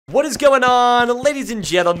What is going on, ladies and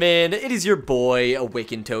gentlemen? It is your boy,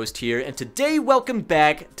 Awakened Toast here, and today, welcome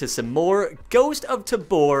back to some more Ghost of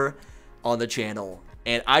Tabor on the channel.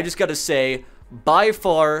 And I just gotta say, by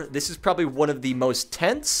far, this is probably one of the most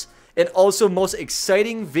tense and also most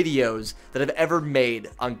exciting videos that I've ever made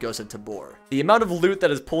on Ghost of Tabor. The amount of loot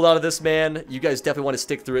that is pulled out of this, man, you guys definitely want to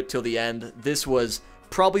stick through it till the end. This was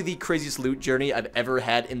probably the craziest loot journey I've ever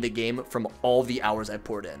had in the game from all the hours I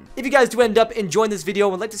poured in. If you guys do end up enjoying this video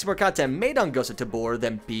and would like to see more content made on Ghost of Tabor,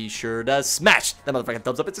 then be sure to smash that motherfucking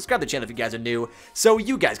thumbs up and subscribe to the channel if you guys are new, so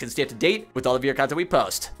you guys can stay up to date with all of your content we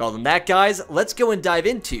post. Other than that, guys, let's go and dive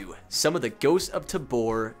into some of the Ghost of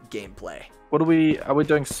Tabor gameplay. What are we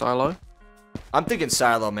doing silo? I'm thinking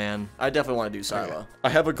silo, man. I definitely want to do silo. Okay. I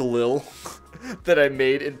have a Galil that I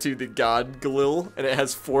made into the god Galil, and it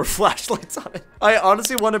has 4 flashlights on it. I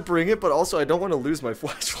honestly want to bring it, but also I don't want to lose my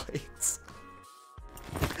flashlights.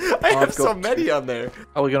 I have so many on there.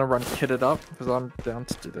 Are we gonna run kitted up? Because I'm down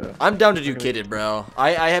to do that. I'm down to do kitted, bro.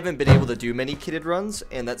 I haven't been able to do many kitted runs,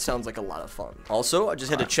 and that sounds like a lot of fun. Also, I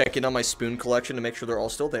just had to check in on my spoon collection to make sure they're all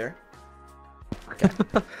still there. Okay,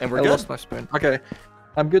 and we're good. I lost my spoon. Okay,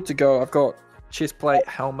 I'm good to go. I've got chest plate,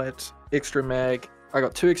 helmet, extra mag. I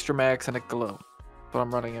got 2 extra mags and a Galil, but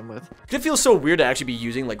I'm running in with. It feels so weird to actually be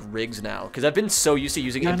using like rigs now, because I've been so used to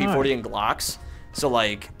using MP40 and Glocks. So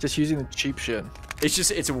like, just using the cheap shit.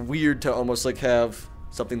 It's weird to almost like have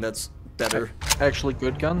something that's better. Actually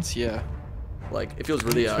good guns, yeah. Like, it feels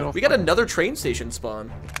really odd. We got another train station spawn.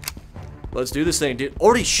 Let's do this thing, dude.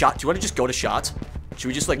 Already shot. Do you want to just go to shots? Should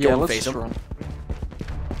we just like go and face them? Run.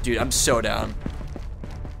 Dude, I'm so down.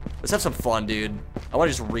 Let's have some fun, dude. I want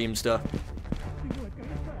to just ream stuff.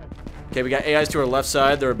 Okay, we got AIs to our left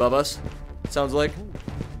side. They're above us. Sounds like.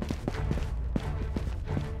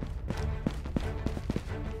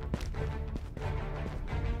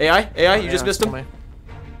 AI, you just missed him?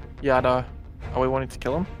 Yeah, I know. Are we wanting to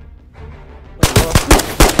kill him?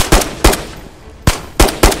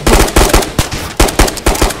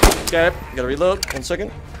 Okay, gotta reload. 1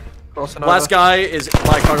 second. Last guy is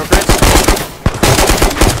my cargo crate.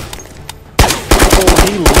 Oh,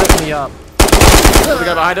 he lit me up. The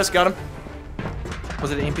guy behind us, got him.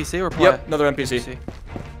 Was it an NPC or a player? Yep, another NPC. Is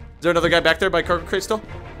there another guy back there by cargo crate still?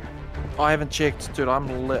 Oh, I haven't checked, dude.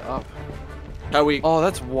 I'm lit up. How weak? Oh,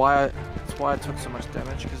 that's why I took so much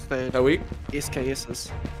damage, because they. How weak?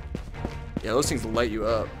 SKSs. Yeah, those things light you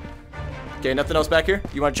up. Okay, nothing else back here?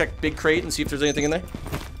 You want to check big crate and see if there's anything in there?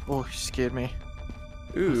 Oh, you scared me.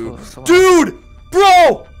 Ooh. Dude!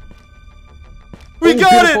 Bro! We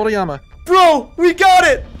got it! Body armor. Bro, we got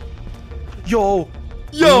it! Yo!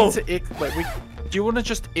 Wait, do you want to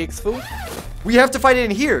just exfil? We have to find it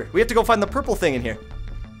in here. We have to go find the purple thing in here.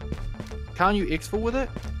 Can't you exfil with it?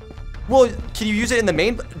 Well, can you use it in the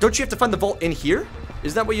main? Don't you have to find the vault in here?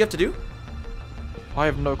 Isn't that what you have to do? I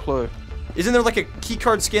have no clue. Isn't there like a key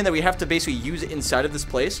card scan that we have to basically use inside of this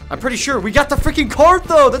place? I'm pretty sure. We got the freaking card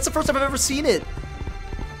though. That's the first time I've ever seen it.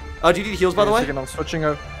 Do you need heals by the way? I'm switching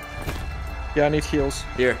over. Yeah, I need heals.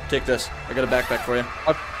 Here, take this. I got a backpack for you.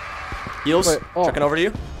 Heals. Wait, chucking over to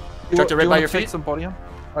you. Chucked it right by your feet. Some body armor?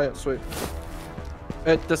 Oh yeah, sweet.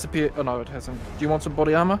 It disappeared. Oh no, it hasn't. Do you want some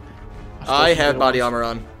body armor? I had body armor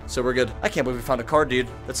on, so we're good. I can't believe we found a card, dude.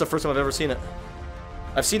 That's the first time I've ever seen it.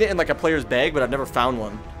 I've seen it in like a player's bag, but I've never found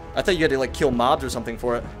one. I thought you had to like kill mobs or something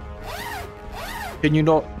for it. Can you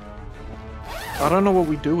not? I don't know what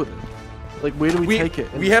we do with it. Like, where do we take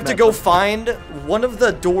it? We have to go find one of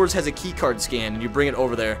the doors has a key card scan, and you bring it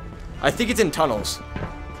over there. I think it's in tunnels.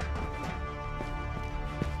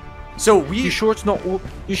 So You sure it's not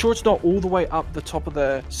all the way up the top of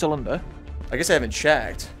the cylinder? I guess I haven't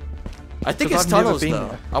checked. I think it's tunnels though.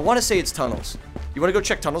 There. I want to say it's tunnels. You want to go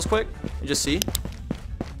check tunnels quick and just see?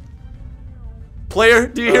 Player,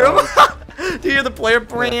 do you hear him? Do you hear the player?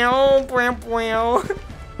 Yeah.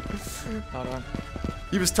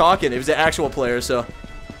 He was talking. It was the actual player, so.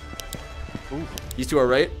 Ooh. These two are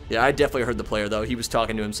right? Yeah, I definitely heard the player, though. He was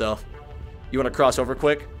talking to himself. You want to cross over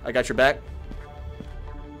quick? I got your back.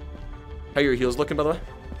 How are your heels looking, by the way?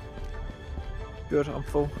 Good, I'm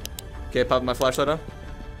full. Okay, popping my flashlight on.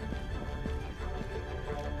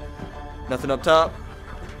 Nothing up top.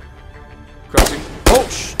 Crossing. Oh,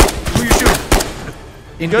 shh! Who are you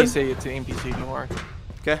shooting? NPC, it's an NPC, don't worry.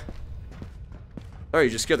 Okay. Oh, you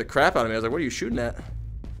just scared the crap out of me. I was like, what are you shooting at?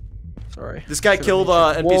 Sorry. This guy killed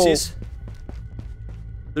NPCs.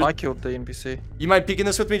 I killed the NPC. You mind peeking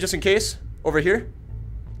this with me just in case? Over here?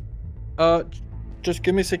 Just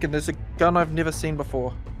give me a second. There's a gun I've never seen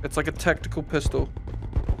before. It's like a tactical pistol.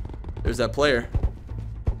 There's that player.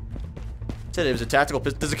 Said it was a tactical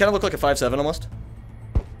pistol. Does it kind of look like a 5.7 almost?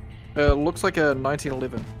 Looks like a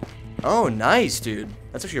 1911. Oh, nice, dude.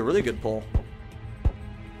 That's actually a really good pull.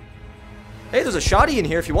 Hey, there's a shotty in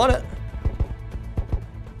here if you want it.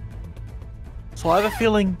 So I have a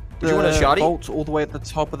feeling Did you want a shotty? bolt's all the way at the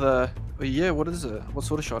top of the... Oh, yeah, what is it? What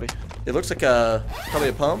sort of shotty? It looks like probably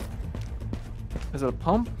a pump. Is it a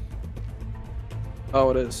pump? Oh,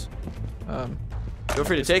 it is. Feel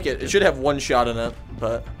free to take it. It should have one shot in it,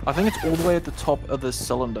 but... I think it's all the way at the top of the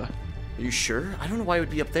cylinder. Are you sure? I don't know why it would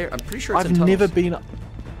be up there. I'm pretty sure it's in I've tunnels. never been...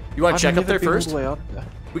 You want to check up there first? All the way up there.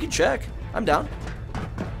 We can check. I'm down.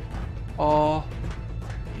 Oh,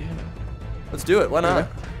 yeah. Let's do it. Why not?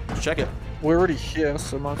 Okay. Let's check it. We're already here,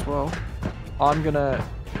 so might as well. I'm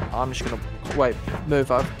just gonna... Wait,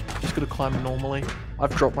 move up. Just gonna climb normally.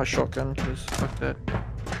 I've dropped my shotgun, because fuck that.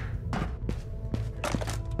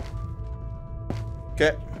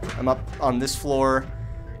 Okay. I'm up on this floor.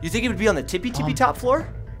 You think it would be on the tippy top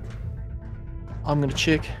floor? I'm gonna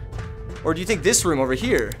check. Or do you think this room over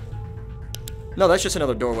here? No, that's just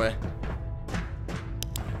another doorway.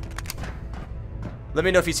 Let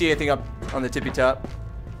me know if you see anything up on the tippy top.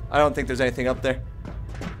 I don't think there's anything up there.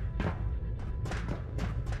 Can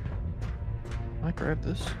I grab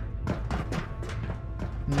this?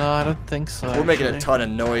 No, I don't think so. We're making a ton of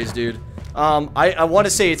noise, dude. I want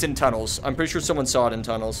to say it's in tunnels. I'm pretty sure someone saw it in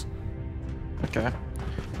tunnels. Okay.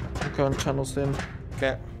 We'll go in tunnels then.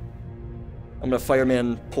 Okay. I'm gonna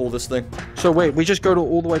fireman pull this thing. So wait, we just go to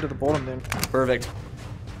all the way to the bottom then. Perfect.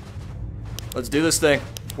 Let's do this thing.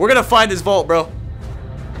 We're gonna find this vault, bro.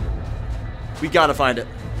 We gotta find it.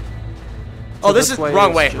 So oh, this is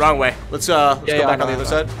wrong way. Wrong way. Let's go back on the other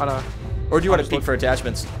side. I know. Or do you want to peek for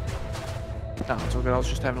attachments? No, it's all good. I was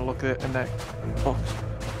just having a look at it in that box. Do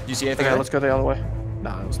you see anything? Okay, let's go the other way.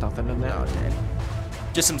 No, there was nothing in there. Oh, dang.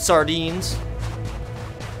 Just some sardines.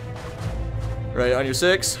 Right on your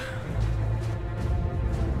 6.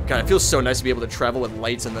 God, it feels so nice to be able to travel with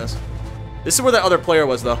lights in this. This is where that other player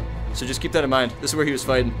was, though. So just keep that in mind. This is where he was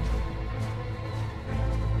fighting.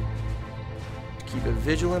 Keep a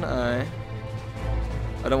vigilant eye.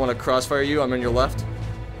 I don't want to crossfire you. I'm on your left.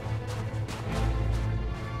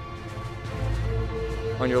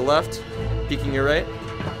 On your left. Peeking your right.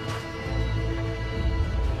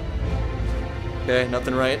 Okay,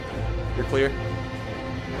 nothing right. You're clear.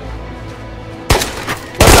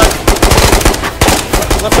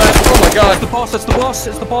 Left side. Oh my god. It's the boss. It's the boss.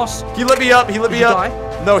 It's the boss. He lit me up. He lit me up.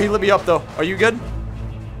 Die? No, he lit me up though. Are you good?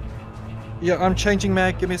 Yeah, I'm changing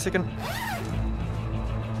mag. Give me a second.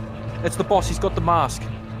 It's the boss. He's got the mask.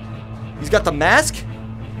 He's got the mask?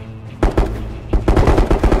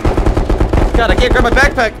 God, I can't grab my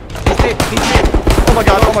backpack. He's dead. He's dead. Oh my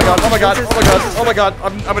god. Oh my god. Oh my god. Oh my god. Oh my god.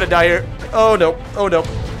 I'm gonna die here. Oh no. Oh no.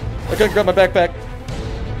 I couldn't grab my backpack.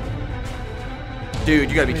 Dude,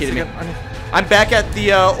 you gotta be kidding me. I'm back at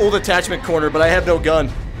the old attachment corner, but I have no gun.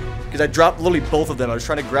 Because I dropped literally both of them. I was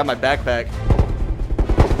trying to grab my backpack.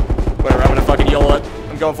 Whatever, I'm gonna fucking yell it.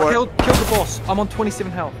 I'm going for it. Killed the boss. I'm on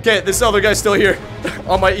 27 health. Okay, this other guy's still here.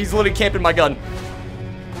 He's literally camping my gun.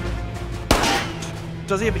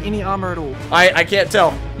 Does he have any armor at all? I can't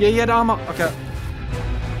tell. Yeah, he had armor. Okay.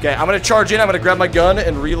 Okay, I'm gonna charge in. I'm gonna grab my gun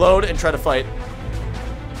and reload and try to fight.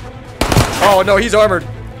 Oh no, he's armored.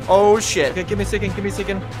 Oh shit. Okay, give me a second. Give me a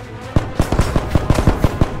second.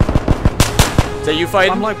 Is that you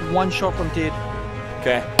fighting? I'm like one shot from dead.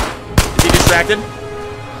 Okay. Is he distracted?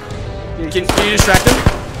 Yeah, Can you distract him?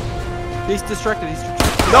 He's distracted. He's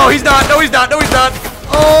distracted. No, he's not. No, he's not. No, he's not.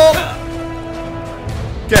 Oh.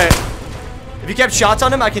 Okay. If you kept shots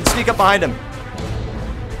on him, I can sneak up behind him.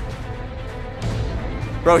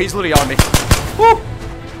 Bro, he's literally on me. Woo!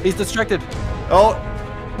 He's distracted. Oh.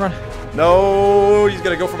 Run. No, he's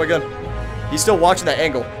gonna go for my gun. He's still watching that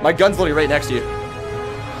angle. My gun's literally right next to you.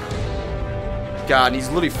 God, and he's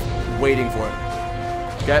literally waiting for it.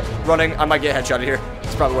 Okay, running. I might get a headshot here.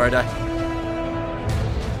 That's probably where I die.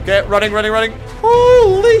 Okay, running, running, running.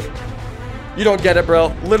 Holy! You don't get it,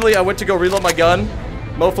 bro. Literally, I went to go reload my gun.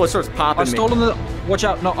 Mofo starts popping I've me. stolen the... Watch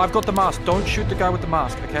out. No, I've got the mask. Don't shoot the guy with the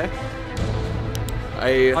mask, okay?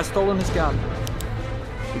 I've stolen his gun.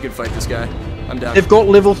 We can fight this guy. I'm down. They've got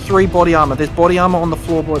level 3 body armor. There's body armor on the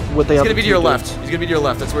floor with the other He's gonna be to your left. dudes. He's gonna be to your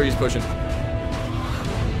left. That's where he's pushing.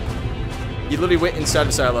 He literally went inside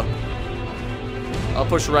the silo. I'll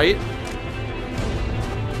push right.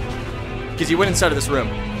 Because he went inside of this room.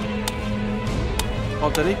 Oh,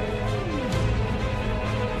 did he?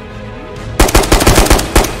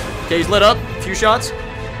 Okay, he's lit up. A few shots.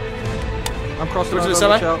 I'm crossing Towards over. the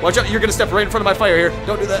semi. Watch out. Watch out. You're gonna step right in front of my fire here.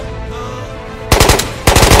 Don't do that.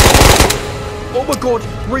 Oh my god.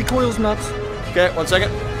 Recoil's nuts. Okay, 1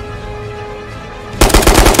 second.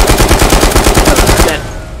 Dead.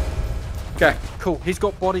 Okay. Cool. He's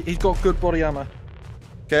got good body armor.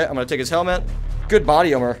 Okay, I'm gonna take his helmet. Good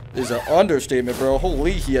body armor is an understatement, bro.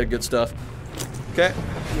 Holy, he had good stuff. Okay.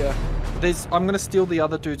 Yeah. I'm gonna steal the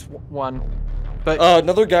other dude's one. But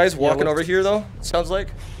another guy's walking over here though. Sounds like.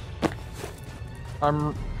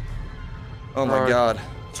 I'm. Oh my god.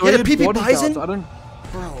 So he had a PP Bison. I don't.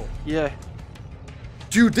 Bro. Yeah.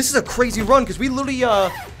 Dude, this is a crazy run because we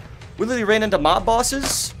literally ran into mob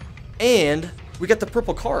bosses, and we got the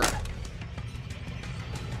purple card.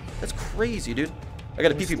 That's crazy, dude. I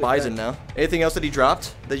got a PP Bison now. Anything else that he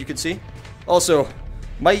dropped that you could see? Also,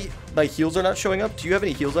 my heals are not showing up. Do you have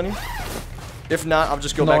any heals on you? If not, I'll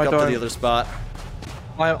just go back up to the other spot.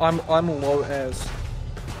 I'm low as.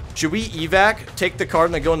 Should we evac, take the card,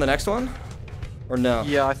 and then go in the next one? Or no?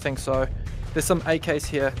 Yeah, I think so. There's some AKs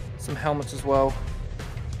here, some helmets as well.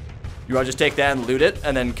 You want to just take that and loot it,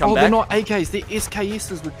 and then come back? Oh, they're not AKs. They're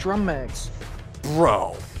SKSs with drum mags.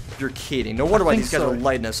 Bro, you're kidding. No wonder why these guys are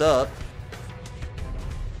lighting us up.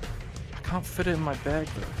 I can't fit it in my bag,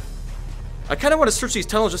 though. I kind of want to search these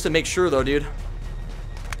tunnels just to make sure, though, dude.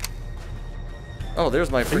 Oh,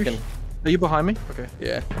 there's my freaking... Are you behind me? Okay.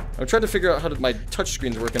 Yeah. I'm trying to figure out how my touch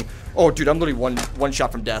screen's working. Oh, dude, I'm literally one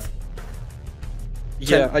shot from death.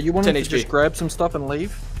 Yeah, are you wanting to just grab some stuff and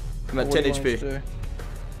leave? I'm at 10 HP.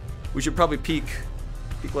 We should probably peek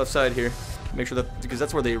left side here. Make sure that, because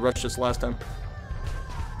that's where they rushed us last time.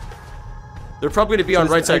 They're probably going to be on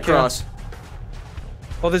right side cross.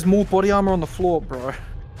 Oh, there's more body armor on the floor, bro.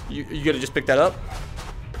 You gotta just pick that up?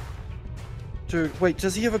 Dude, wait,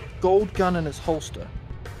 does he have a gold gun in his holster?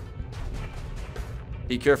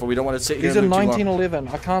 Be careful, we don't want to sit here. He's in 1911.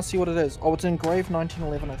 I can't see what it is. Oh, it's engraved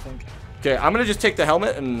 1911, I think. Okay, I'm gonna just take the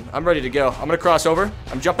helmet and I'm ready to go. I'm gonna cross over.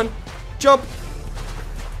 I'm jumping. Jump!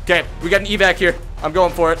 Okay, we got an evac here. I'm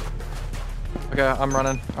going for it. Okay, I'm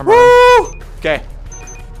running. Woo! Okay.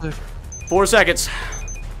 4 seconds.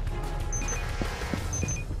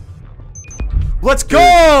 Let's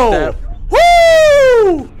go!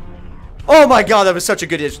 Woo! Oh my god, that was such a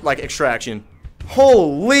good extraction.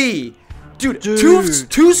 Holy! Dude.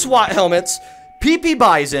 Two SWAT helmets, PP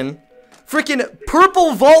Bison, freaking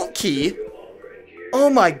purple vault key. Oh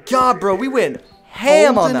my god, bro, we went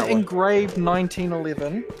ham on that one. Engraved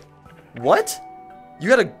 1911. What? You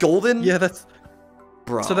got a golden? Yeah, that's...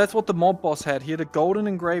 Bro. So that's what the mob boss had. He had a golden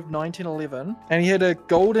engraved 1911, and he had a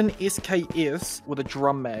golden SKS with a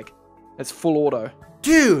drum mag. It's full auto.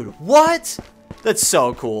 Dude, what? That's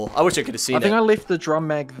so cool. I wish I could have seen it. I think I left the drum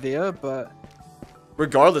mag there, but...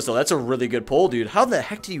 Regardless, though, that's a really good pull, dude. How the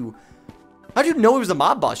heck do you... How'd you know he was the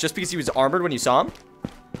mob boss? Just because he was armored when you saw him?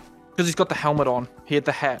 Because he's got the helmet on. He had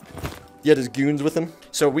the hat. He had his goons with him.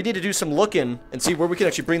 So we need to do some looking and see where we can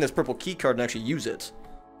actually bring this purple key card and actually use it.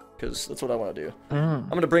 Because that's what I want to do. I'm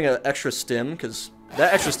going to bring an extra stim, because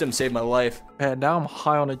that extra stim saved my life. Man, now I'm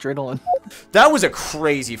high on adrenaline. That was a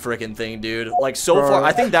crazy freaking thing, dude. Like, so far,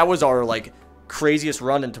 I think that was our, like, craziest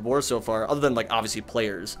run in Tabor so far. Other than, like, obviously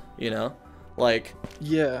players, you know? Like,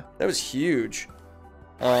 yeah. That was huge.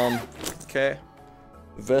 Okay.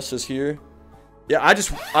 Vest is here. Yeah,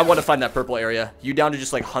 I want to find that purple area. You down to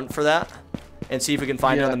just, like, hunt for that? And see if we can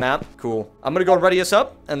find it on the map? Cool. I'm gonna go ready us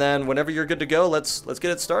up, and then whenever you're good to go, let's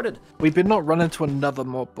get it started. We better not run into another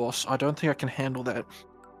mob boss. I don't think I can handle that.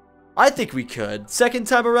 I think we could. Second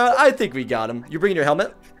time around, I think we got him. You bringing your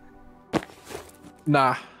helmet?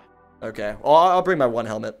 Nah. Okay. Well, I'll bring my one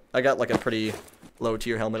helmet. I got, like, a pretty low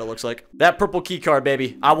tier helmet, it looks like. That purple key card,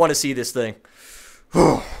 baby. I want to see this thing.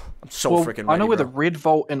 I'm so freaking ready, I know where the red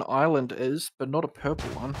vault in Ireland is, but not a purple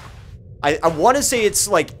one. I want to say it's,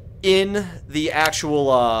 like, in the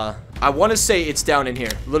actual, I want to say it's down in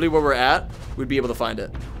here. Literally where we're at, we'd be able to find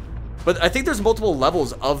it. But I think there's multiple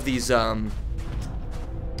levels of these,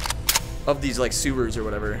 like, sewers or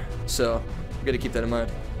whatever. So, we gotta keep that in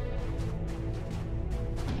mind.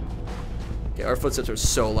 Okay, our footsteps are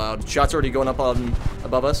so loud. Shots already going up on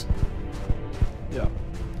above us. Yeah.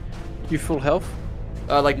 You full health?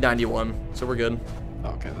 Like 91, so we're good.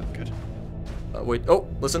 Okay, that's good. Wait, oh,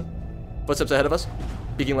 listen. Footsteps ahead of us.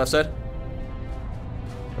 Peeking left side.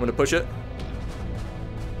 I'm gonna push it.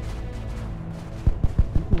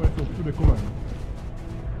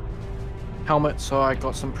 Helmet, so I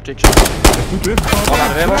got some protection. I'm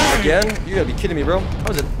out of ammo again. You gotta be kidding me, bro. How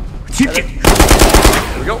was it? There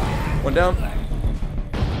we go. One down.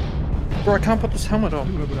 Bro, I can't put this helmet on.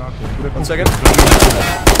 1 second.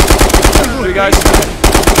 3 guys.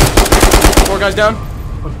 4 guys down.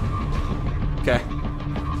 Okay.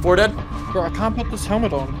 4 dead. Bro, I can't put this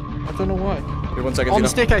helmet on. I don't know why. Wait 1 second. On the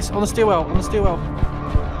staircase, on the stairwell, on the stairwell.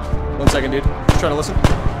 1 second, dude. Just trying to listen.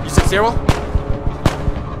 You said stairwell?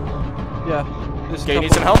 Yeah. Okay, you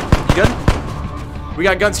need some help? You good? We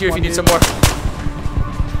got guns here if you need some more.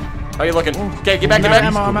 How you looking? Okay, get back, get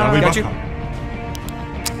back. Got you.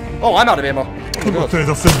 Oh, I'm out of ammo. Ooh,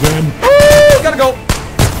 gotta go.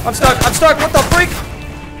 I'm stuck. I'm stuck. What the freak?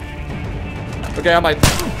 Okay, I'm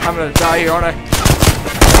gonna die here, aren't I?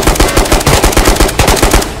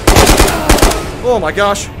 Oh my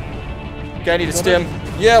gosh. Okay, I need a stim.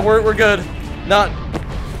 Yeah, we're good. Not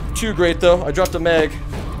too great though. I dropped a mag.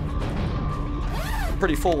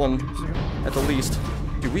 Pretty full one, at the least.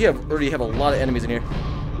 Dude, we already have a lot of enemies in here.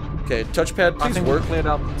 Okay, touchpad, please work. We cleared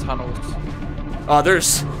out the tunnels.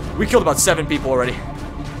 We killed about 7 people already.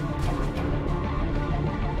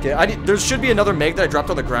 Okay, there should be another mag that I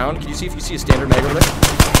dropped on the ground. Can you see if you see a standard mag over there?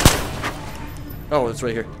 Oh, it's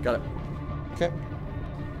right here. Got it. Okay.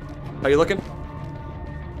 How you looking?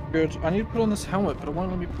 Good. I need to put on this helmet, but it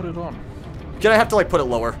won't let me put it on. Can I have to like put it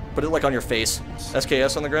lower? Put it like on your face.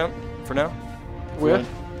 SKS on the ground for now. Where?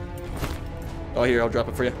 Oh, here, I'll drop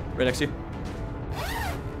it for you. Right next to you.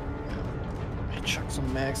 I chuck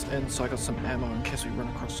some mags in so I got some ammo in case we run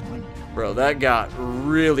across something. Bro, that got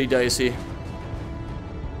really dicey.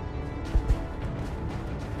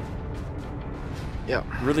 Yeah.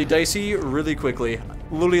 Really dicey, really quickly.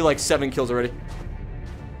 Literally like 7 kills already.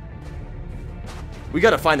 We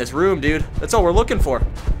gotta find this room, dude. That's all we're looking for.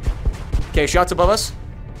 Okay, shots above us.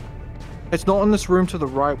 It's not in this room to the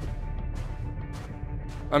right.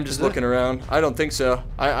 I'm just looking around. I don't think so.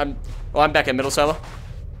 I'm back at middle silo.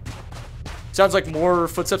 Sounds like more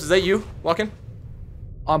footsteps. Is that you walking?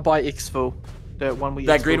 I'm by Xville. That one we.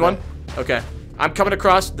 That green one? Okay. I'm coming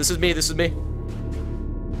across. This is me. This is me.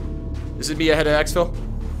 This is me ahead of Xville.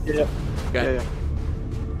 Yeah. Okay. Yeah.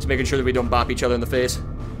 Just making sure that we don't bop each other in the face.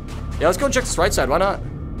 Yeah, let's go and check this right side. Why not?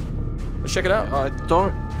 Let's check it out.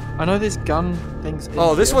 I know there's gun things.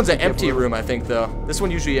 Oh, this one's an empty room, I think, though. This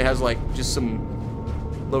one usually has like just some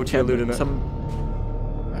low tier loot in it.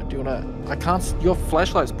 Do you wanna? I can't. Your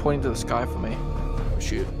flashlight's pointing to the sky for me. Oh,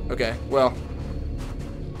 shoot. Okay. Well,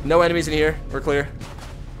 no enemies in here. We're clear.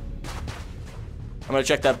 I'm gonna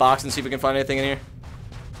check that box and see if we can find anything in here.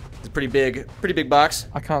 It's a pretty big box.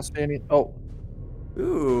 I can't see any. Oh.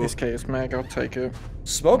 Ooh. SKS mag, I'll take it.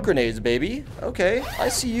 Smoke grenades, baby. Okay, I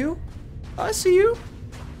see you. I see you.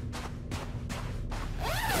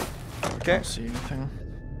 Okay. I don't see anything.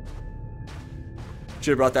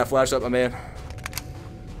 Should have brought that flash up, my man.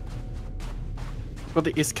 Got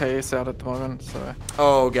the SKS out at the moment, so.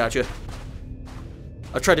 Oh, gotcha.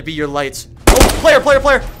 I'll try to be your lights. Oh,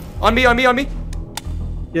 player! On me.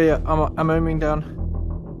 Yeah, I'm aiming down.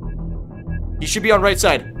 You should be on right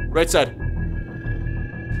side. Right side.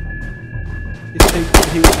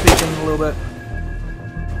 He was peeking a little bit.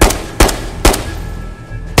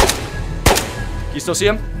 You still see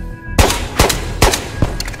him?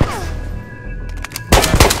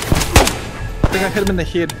 I think I hit him in the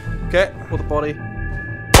head. Okay. Or the body.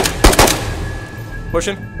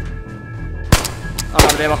 Pushing. I'm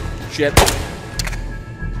out of ammo. Shit.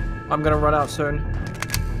 I'm gonna run out soon.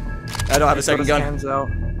 I don't have a second gun. Hands out.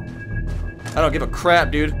 I don't give a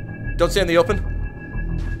crap, dude. Don't stay in the open.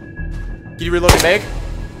 Can you reload your mag?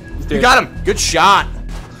 You got him. Good shot.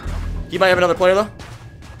 You might have another player, though.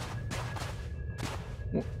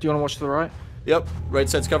 Do you want to watch to the right? Yep. Right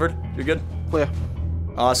side's covered. You're good? Clear.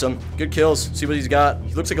 Awesome. Good kills. See what he's got.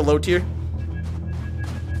 He looks like a low tier.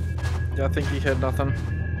 Yeah, I think he had nothing.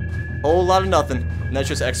 Whole lot of nothing. And that's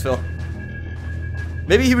just exfil.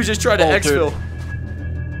 Maybe he was just trying to exfil.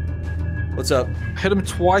 What's up? Hit him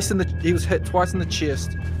twice in the. He was hit twice in the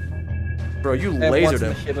chest. Bro, you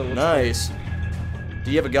lasered him. Nice. Do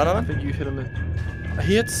you have a gun on him? I think you hit him.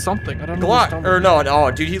 He hit something. I don't know. Glock. Or no,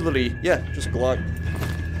 dude, he literally. Yeah, just a Glock.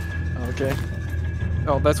 Okay.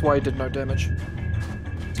 Oh, that's why he did no damage.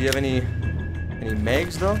 Do you have any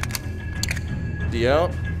mags though? D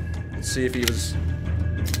out. Let's see if he was.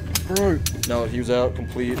 Bro. No, he was out.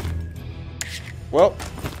 Complete. Well,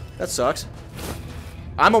 that sucks.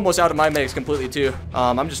 I'm almost out of my mags completely too.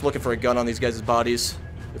 I'm just looking for a gun on these guys' bodies,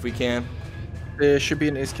 if we can. There should be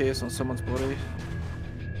an SKS on someone's body.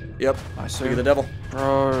 Yep. I see. Look at the devil.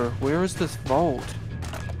 Bro, where is this vault?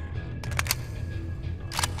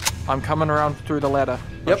 I'm coming around through the ladder.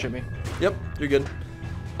 Don't shoot me. Yep, you're good.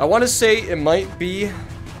 I want to say it might be.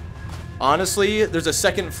 Honestly, there's a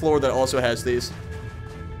second floor that also has these.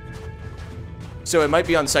 So it might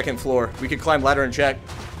be on second floor. We could climb ladder and check.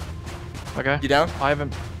 Okay. You down? I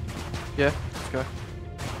haven't. Yeah, let's go.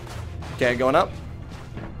 Okay, going up.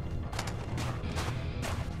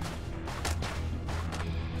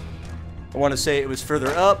 I want to say it was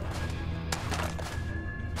further up.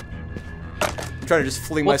 I'm trying to just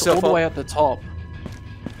fling myself all the up. way at the top.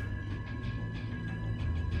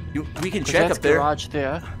 We can check up there. Garage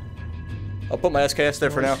there. I'll put my SKS there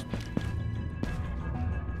for now.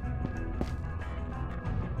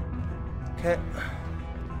 Okay.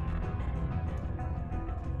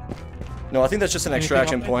 No, I think that's just an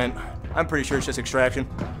extraction point. I'm pretty sure it's just extraction.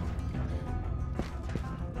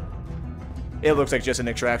 It looks like just an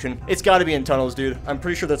extraction. It's got to be in tunnels, dude. I'm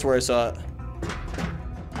pretty sure that's where I saw it.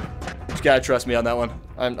 You gotta trust me on that one.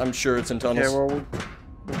 I'm sure it's in tunnels. Yeah, well,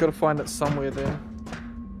 we've got to find it somewhere then.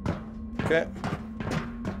 Okay.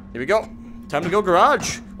 Here we go. Time to go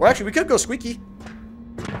garage. Or actually, we could go squeaky.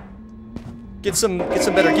 Get some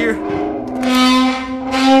better gear.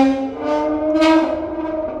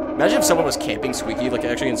 Imagine if someone was camping squeaky, like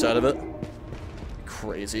actually inside of it.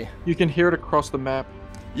 Crazy. You can hear it across the map.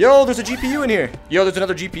 Yo, there's a GPU in here. Yo, there's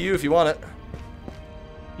another GPU if you want it.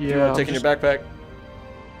 Yeah. You want to take in your backpack?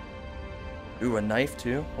 Ooh, a knife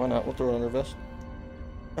too? Why not? We'll throw it on our vest.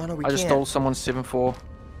 Oh no, we can't. I just stole someone's 7.4.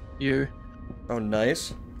 You. Oh,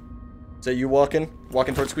 nice. Is that you walking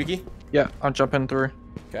towards squeaky? Yeah, I'm jumping through.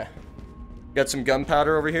 Okay. Got some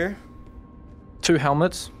gunpowder over here. 2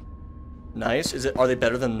 helmets. Nice. Are they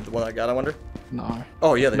better than the one I got, I wonder? No.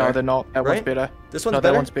 Oh, yeah, they are. No, they're not. That one's better. This one's better?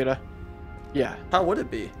 better? That one's better. Yeah. How would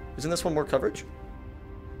it be? Isn't this one more coverage?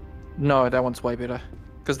 No, that one's way better.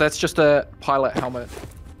 Because that's just a pilot helmet.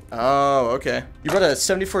 Oh, okay. You brought a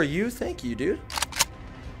 74U? Thank you, dude.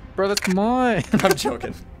 Bro, that's mine. I'm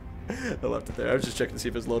joking. I left it there. I was just checking to see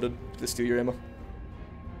if it's loaded to steal your ammo.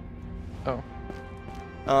 Oh.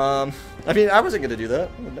 I mean, I wasn't gonna do that.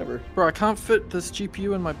 I would never. Bro, I can't fit this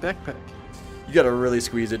GPU in my backpack. You gotta really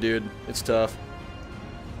squeeze it, dude. It's tough.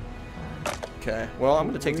 Okay, well, I'm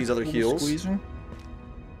gonna take these other heals. Squeezing.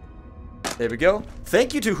 There we go.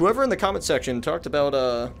 Thank you to whoever in the comment section talked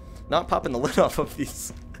about not popping the lid off of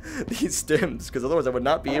these stims, because otherwise I would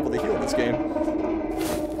not be able to heal in this game.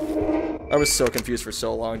 I was so confused for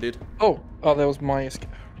so long, dude. Oh, that was my escape.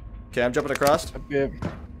 Okay, I'm jumping across. Yeah.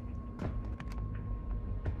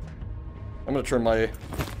 I'm gonna turn my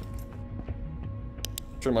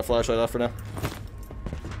flashlight off for now.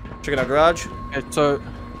 Checking out garage. Okay, so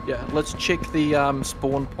yeah, let's check the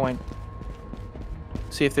spawn point.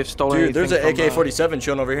 See if they've stolen Dude, there's an anything AK-47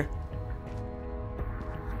 shown over here.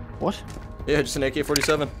 What? Yeah, just an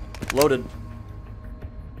AK-47. Loaded.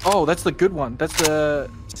 Oh, that's the good one. That's the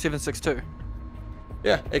 7.62.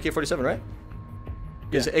 Yeah, AK-47, right?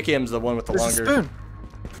 Yes, Yeah. AKM's the one with the There's longer. a spoon.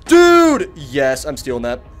 Dude! Yes, I'm stealing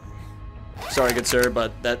that. Sorry, good sir,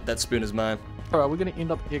 but that spoon is mine. Bro, are we gonna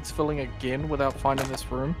end up exfilling again without finding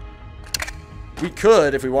this room? We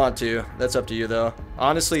could if we want to. That's up to you, though.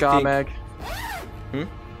 Honestly, Scar mag. Hmm?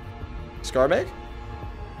 Scar mag?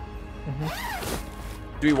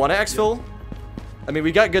 Do we want to exfil? I mean,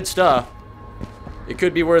 we got good stuff. It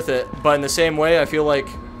could be worth it, but in the same way, I feel like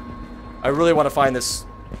I really want to find this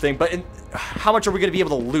thing. But how much are we going to be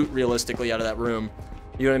able to loot realistically out of that room?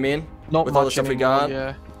 You know what I mean? Not with much all the stuff we anymore, got.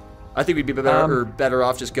 Yeah. I think we'd be better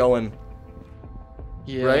off just going.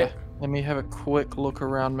 Yeah. Right? Let me have a quick look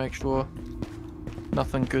around, make sure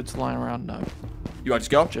nothing good's lying around. No. You want to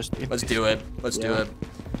just go? Just Let's do it. Let's do Yeah. it.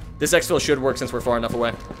 This exfil should work since we're far enough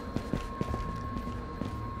away.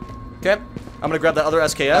 Okay. I'm going to grab that other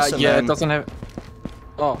SKS. And yeah, then... it doesn't have...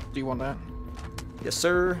 Oh, do you want that? Yes,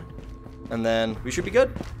 sir. And then we should be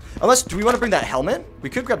good. Unless, do we want to bring that helmet? We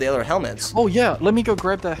could grab the other helmets. Oh, yeah. Let me go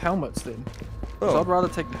grab the helmets then. Oh. So I'd rather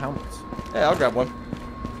take the helmets. Yeah, I'll grab one.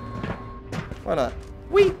 Why not?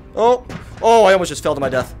 Whee! Oh! Oh, I almost just fell to my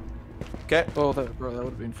death. Okay. Oh, bro, that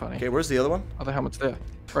would have been funny. Okay, where's the other one? Other helmets there.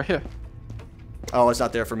 Right here. Oh, it's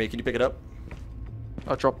not there for me. Can you pick it up?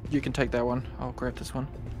 I'll drop... You can take that one. I'll grab this one.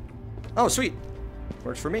 Oh, sweet.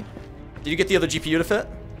 Works for me. Did you get the other GPU to fit?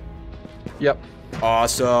 Yep.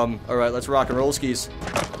 Awesome. All right, let's rock and roll skis.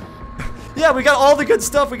 Yeah, we got all the good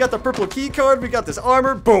stuff. We got the purple key card. We got this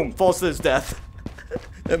armor. Boom. Falls to his death.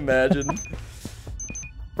 Imagine.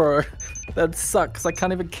 Bro, that sucks. I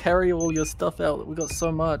can't even carry all your stuff out. We got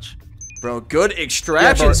so much. Bro, good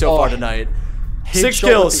extraction bro. so far Oh. tonight. Headshot 6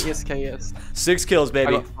 kills. with the SKS. 6 kills, I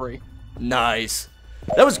baby. got 3. Nice.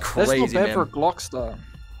 That was That's crazy, not bad man. for a Glock star.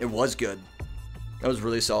 It was good. That was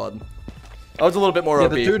really solid. I was a little bit more Yeah,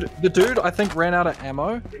 OP. the dude, I think, ran out of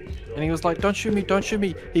ammo, and he was like, "Don't shoot me, don't shoot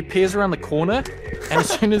me." He peers around the corner, and as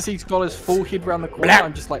soon as he's got his full head around the corner,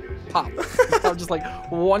 I'm just like, pop. I'm just like,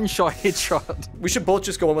 one shot headshot. We should both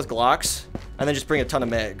just go in with Glocks, and then just bring a ton of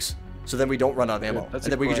mags, so then we don't run out of ammo, that's and a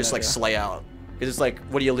then we can great just like idea. slay out. Because it's like,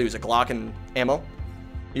 what do you lose? A Glock and ammo?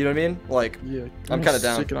 You know what I mean? Like, Yeah, I'm kind of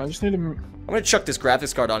down. I just need to. I'm gonna chuck this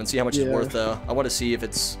graphics card on and see how much it's Yeah. worth, though. I want to see if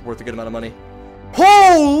it's worth a good amount of money.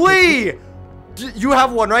 Holy! You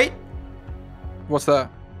have one, right? What's that?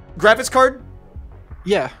 Graphics card?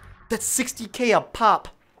 Yeah. That's 60K a pop.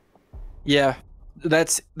 Yeah,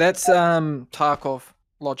 that's Tarkov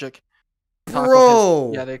logic.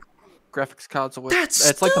 Bro. Yeah, their graphics cards are worth. That's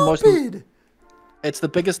it's like stupid. It's the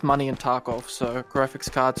biggest money in Tarkov, so graphics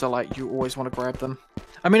cards are like you always want to grab them.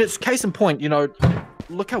 I mean, it's case in point. You know,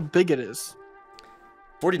 look how big it is.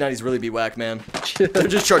 4090s really be whack, man. They're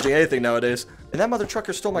just charging anything nowadays. And that mother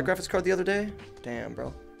trucker stole my graphics card the other day. Damn,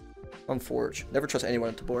 bro. Unforge. Never trust anyone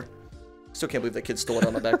in Tabor. Still can't believe that kid stole it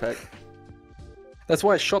on my backpack. That's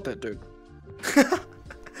why I shot that dude.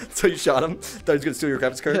 So you shot him? Thought he was gonna steal your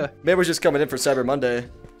graphics card? Yeah. Man was just coming in for Cyber Monday.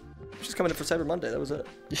 Just coming in for Cyber Monday. That was it.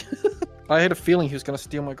 I had a feeling he was gonna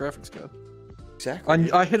steal my graphics card.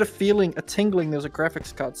 Exactly. I had a feeling, a tingling. There's a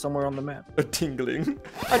graphics card somewhere on the map. A tingling.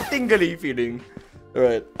 A tingly feeling. All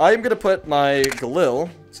right. I am gonna put my Galil,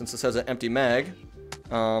 since this has an empty mag.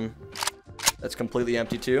 That's completely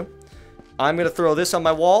empty too. I'm gonna throw this on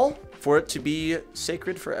my wall for it to be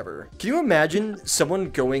sacred forever. Can you imagine someone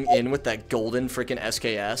going in with that golden freaking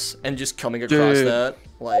SKS and just coming across that?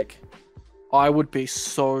 Like, I would be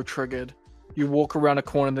so triggered. You walk around a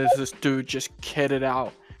corner and there's this dude just kitted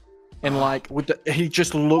out. And like, he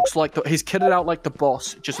just looks like he's kitted out like the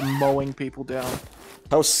boss, just mowing people down.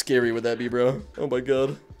 how scary would that be, bro? Oh my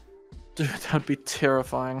god. Dude, that'd be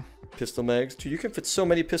terrifying. Pistol mags. Dude, you can fit so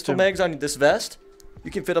many pistol mags on this vest.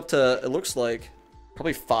 You can fit up to, it looks like,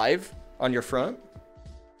 probably 5 on your front.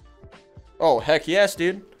 Oh, heck yes,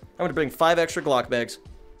 dude. I'm gonna bring 5 extra Glock bags.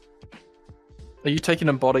 Are you taking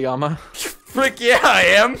in body armor? Frick yeah, I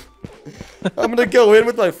am. I'm gonna go in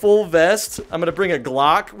with my full vest. I'm gonna bring a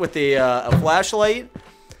Glock with a flashlight.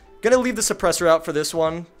 Gonna leave the suppressor out for this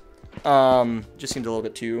one. Just seemed a little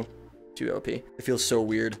bit too OP. It feels so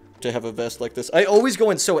weird to have a vest like this. I always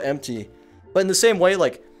go in so empty, but in the same way,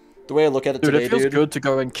 like the way I look at it today, it feels good to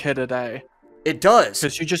go in kitted, eh? It does.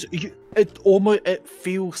 Because it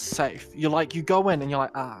feels safe. You go in and you're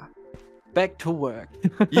like, back to work.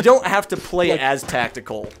 You don't have to play as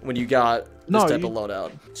tactical when you got this type of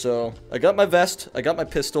loadout. So I got my vest, I got my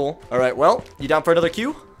pistol. All right, well, you down for another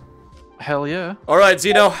queue? Hell yeah. All right,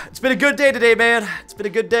 Zeno, it's been a good day today, man. It's been a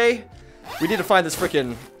good day. We need to find this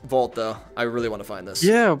freaking vault, though. I really want to find this.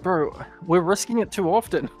 Yeah, bro. We're risking it too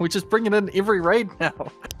often. We just bring it in every raid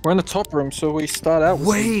now. We're in the top room, so we start out with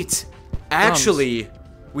Wait! Actually,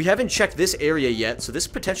 we haven't checked this area yet, so this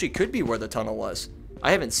potentially could be where the tunnel was.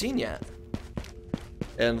 I haven't seen yet.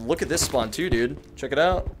 And look at this spawn, too, dude. Check it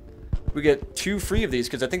out. We get 2 free of these,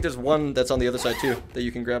 because I think there's one that's on the other side, too, that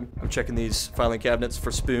you can grab. I'm checking these filing cabinets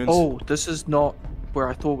for spoons. Oh, this is not where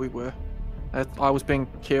I thought we were. I was being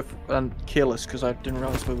careful and careless because I didn't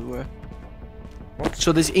realize where we were. What?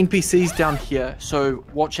 So there's NPCs down here. So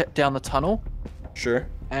watch it down the tunnel. Sure.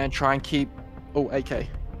 And try and keep. Oh, AK.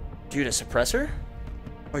 Dude, a suppressor?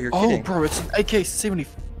 Oh, you're kidding. Oh, bro, it's an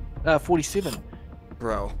AK 47.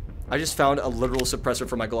 Bro, I just found a literal suppressor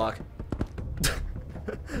for my Glock.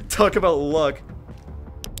 Talk about luck.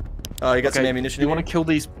 You got some ammunition. You want to kill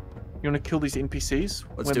these? You want to kill these NPCs?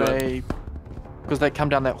 Let's do it. Because they come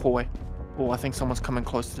down that hallway. Oh, I think someone's coming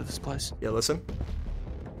closer to this place. Yeah, listen.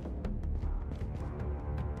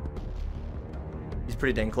 He's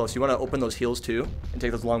pretty dang close. You want to open those heels too and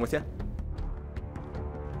take those along with you?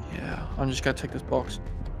 Yeah, I'm just gonna take this box.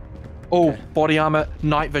 Oh, okay. Body armor,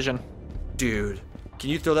 night vision. Dude, can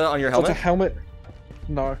you throw that on your helmet? It's a helmet.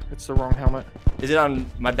 No, it's the wrong helmet. Is it on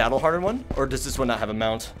my battle hardened one, or does this one not have a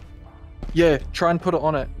mount? Yeah, try and put it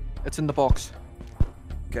on it. It's in the box.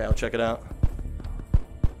 Okay, I'll check it out.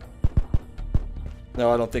 No,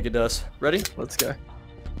 I don't think it does. Ready? Let's go.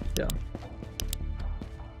 Yeah.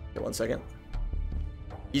 Okay, 1 second.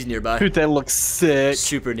 He's nearby. Dude, that looks sick.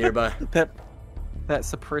 Super nearby. that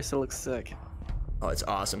suppressor looks sick. Oh, it's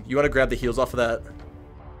awesome. You want to grab the heels off of that?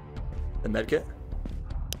 The medkit?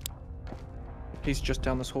 He's just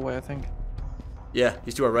down this hallway, I think. Yeah,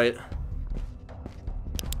 he's to our right.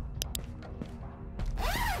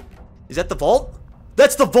 Is that the vault?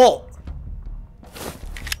 That's the vault!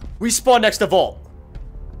 We spawned next to vault.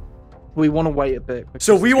 We want to wait a bit.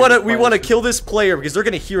 So we want to kill this player because they're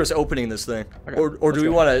gonna hear us opening this thing. Okay, or do we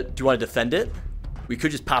want to defend it? We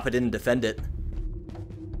could just pop it in and defend it.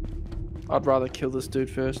 I'd rather kill this dude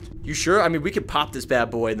first. You sure? I mean, we could pop this bad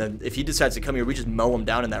boy, and then if he decides to come here, we just mow him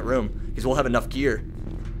down in that room because we'll have enough gear.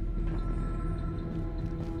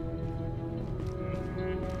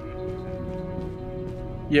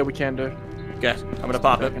 Yeah, we can do. Okay, I'm gonna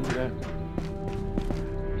pop it.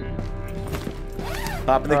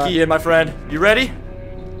 Popping the key in, my friend. You ready?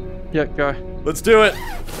 Yeah, go. Let's do it.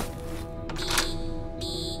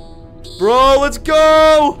 Bro, let's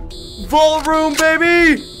go! Vault room,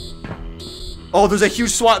 baby! Oh, there's a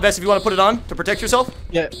huge SWAT vest if you want to put it on to protect yourself.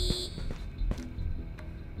 Yeah.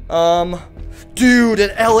 Dude, an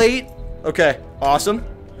L8? Okay, awesome.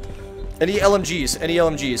 Any LMGs? Any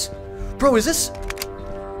LMGs? Bro, is this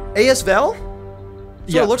AS Val?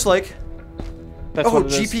 That's what it looks like. That's oh, what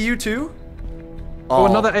it is. GPU too? Oh,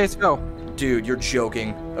 another ASL. Dude, you're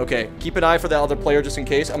joking. Okay, keep an eye for that other player just in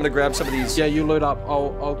case. I'm gonna grab some of these. Yeah, you load up.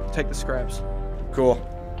 I'll take the scraps. Cool.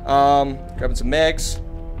 Grabbing some mags.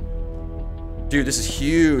 Dude, this is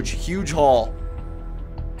huge. Huge haul.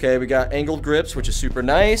 Okay, we got angled grips, which is super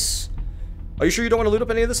nice. Are you sure you don't want to loot up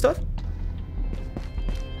any of this stuff?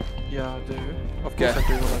 Yeah, I do. Of course I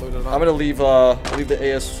do want to load it up. I'm gonna leave the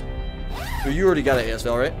AS. You already got an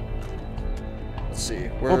ASL, right? Let's see.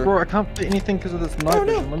 Oh, bro, I can't fit anything because of this night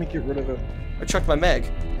vision. Let me get rid of it. I chucked my mag.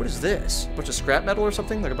 What is this? A bunch of scrap metal or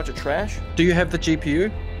something? Like a bunch of trash? Do you have the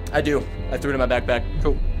GPU? I do. I threw it in my backpack.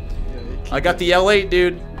 Cool. I got the L8,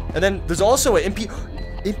 dude. And then there's also an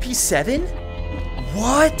MP7?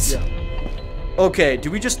 What? Yeah. Okay,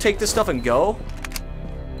 do we just take this stuff and go?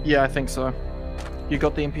 Yeah, I think so. You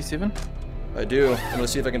got the MP7? I do. I'm gonna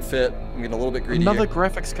see if I can fit. I'm getting a little bit greedy Another here.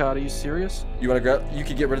 graphics card, are you serious? You wanna grab? You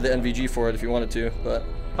could get rid of the NVG for it if you wanted to, but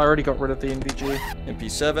I already got rid of the NVG.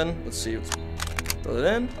 MP7. Let's see. Let's throw it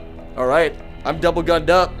in. All right. I'm double gunned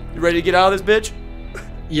up. You ready to get out of this bitch?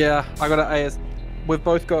 Yeah, I got an AS. We've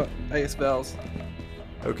both got AS Vals.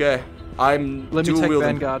 Okay. I'm Let me dual take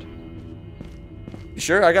wielding. Vanguard. You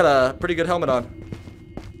sure? I got a pretty good helmet on.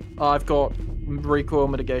 I've got recoil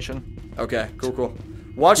mitigation. Okay. Cool. Cool.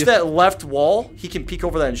 Watch that left wall. He can peek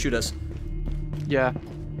over that and shoot us. Yeah.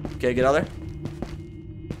 Okay, get out there.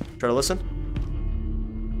 Try to listen.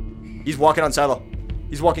 He's walking on silo.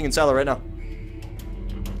 He's walking in silo right now.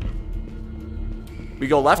 We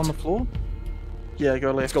go left? On the floor? Yeah,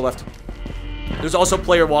 go left. Let's go left. There's also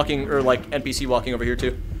player walking, or like NPC walking over here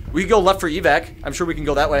too. We can go left for evac. I'm sure we can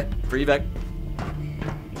go that way for evac.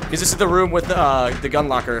 Because this is the room with the gun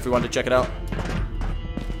locker if we wanted to check it out.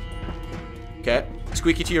 Okay.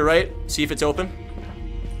 Squeaky to your right. See if it's open.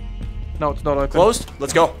 No, it's not open. Closed?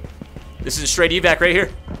 Let's go. This is a straight evac right here.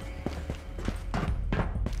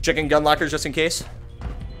 Checking gun lockers just in case.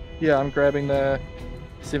 Yeah, I'm grabbing the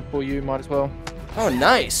simple U, might as well. Oh,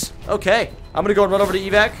 nice. Okay. I'm gonna go and run over to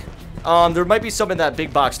evac. There might be some in that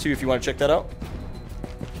big box too if you want to check that out.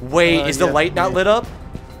 Wait, is the light not lit up?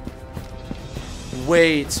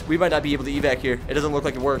 Wait, we might not be able to evac here. It doesn't look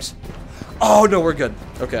like it works. Oh, no, we're good.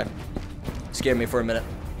 Okay. Scared me for a minute.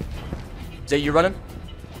 Is that you running?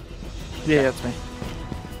 Yeah, that's me.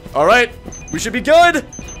 All right, we should be good.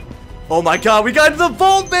 Oh my God, we got into the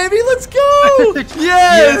vault, baby. Let's go.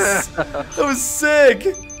 Yes. Yeah. That was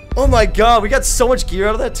sick. Oh my God, we got so much gear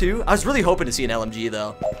out of that too. I was really hoping to see an LMG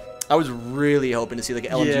though. I was really hoping to see like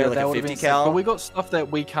an LMG or like a 50 cal. But we got stuff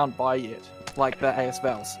that we can't buy yet, like the AS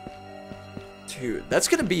Vals. Dude, that's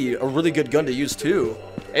gonna be a really good gun to use too.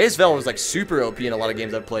 AS Val was like super OP in a lot of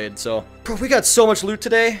games I've played, so. Bro, we got so much loot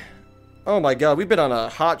today. Oh my God, we've been on a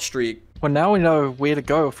hot streak. Well, now we know where to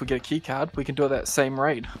go if we get a key card. We can do it that same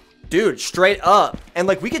raid. Dude, straight up. And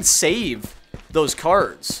like we could save those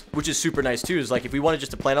cards, which is super nice too. Is like if we wanted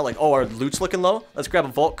just to plan out like, oh, our loot's looking low, let's grab a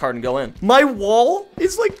vault card and go in. My wall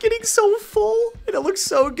is like getting so full and it looks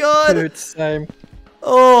so good. Dude, same.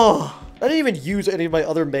 Oh, I didn't even use any of my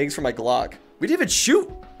other mags for my Glock. We didn't even shoot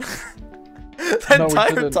that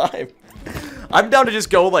entire time. I'm down to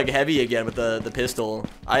just go like heavy again with the pistol.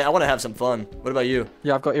 I want to have some fun. What about you?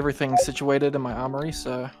 Yeah, I've got everything situated in my armory,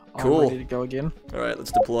 so cool. I'm ready to go again. All right,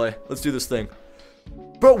 let's deploy. Let's do this thing.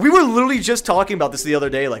 Bro, we were literally just talking about this the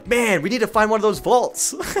other day. Like, man, we need to find one of those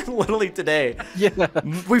vaults. Literally today. Yeah.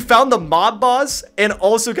 We found the mob boss and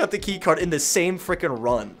also got the key card in the same freaking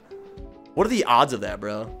run. What are the odds of that,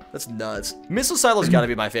 bro? That's nuts. Missile Silo's gotta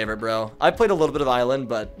be my favorite, bro. I played a little bit of Island,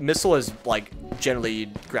 but Missile has, like, generally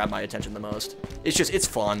grabbed my attention the most. It's just, it's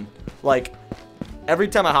fun. Like, every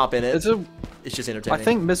time I hop in it, it's just entertaining. I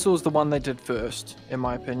think Missile's the one they did first, in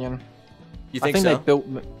my opinion. You think so?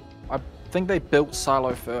 I think they built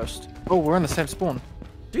Silo first. Oh, we're in the same spawn.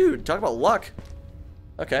 Dude, talk about luck.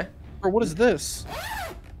 Okay. Bro, what is this?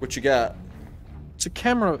 What you got? It's a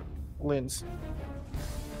camera lens.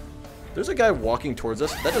 There's a guy walking towards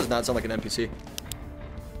us. That does not sound like an NPC.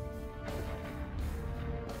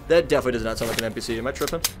 That definitely does not sound like an NPC. Am I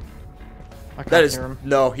tripping? I can't hear him.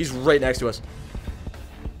 No, he's right next to us.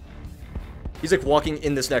 He's like walking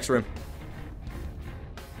in this next room.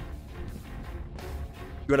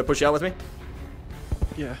 You want to push out with me?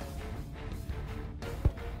 Yeah.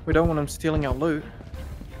 We don't want him stealing our loot.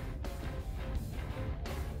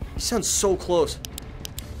 He sounds so close.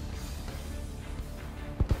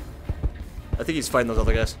 I think he's fighting those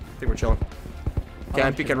other guys. I think we're chilling. Okay,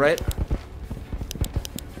 I'm peeking right.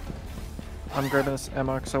 I'm grabbing this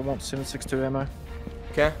ammo because I want 7.62 ammo.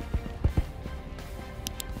 Okay.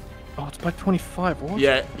 Oh, it's by 25. What?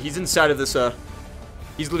 Yeah, he's inside of this,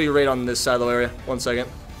 he's literally right on this silo area. 1 second.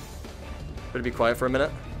 Better be quiet for a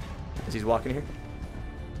minute as he's walking here.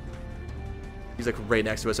 He's like right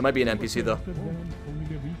next to us. It might be an NPC though.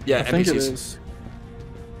 Yeah, I NPCs. think it is.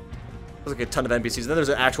 There's like a ton of NPCs. Then there's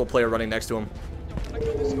an actual player running next to him.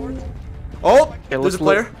 Oh, Yeah, there's a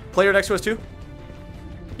player. Player next to us too.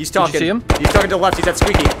 He's talking. Did you see him? He's talking to the left. He's at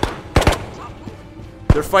Squeaky.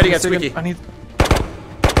 They're fighting at Squeaky. I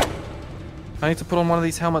need to put on one of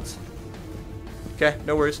these helmets. Okay,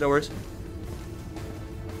 no worries, no worries.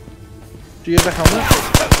 Do you have a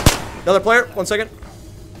helmet? Another player. 1 second.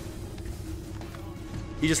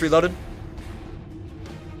 He just reloaded.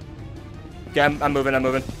 Okay, I'm moving, I'm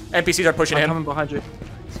moving. NPCs are pushing I'm him. coming behind you.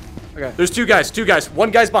 Okay. There's two guys.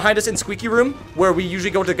 One guy's behind us in Squeaky room, where we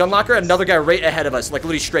usually go to the gun locker, and another guy right ahead of us, like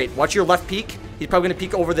literally straight. Watch your left peek. He's probably gonna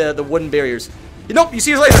peek over the wooden barriers. Nope, you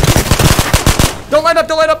see his laser. Don't line up,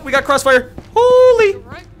 don't line up. We got crossfire. Holy.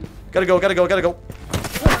 Gotta go, gotta go, gotta go.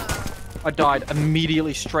 I died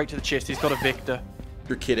immediately straight to the chest. He's got a vector.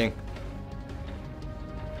 You're kidding.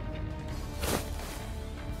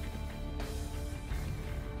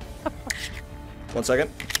 One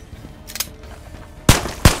second.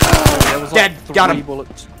 That was Dead. like Got 3 him.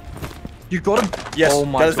 bullets. You got him? Yes, Oh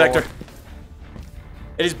my got his god. vector.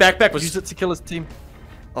 And his backpack was... Use it to kill his team.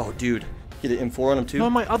 Oh, dude. Get an M4 on him, too. No,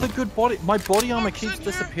 my other good body. My body armor keeps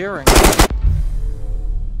disappearing.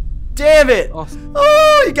 Damn it! Oh,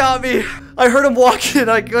 Oh, he got me. I heard him walking.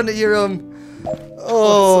 I couldn't hear him.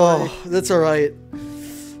 Oh, that's alright.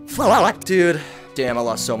 Dude. Damn, I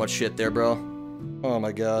lost so much shit there, bro. Oh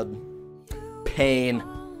my god. Pain.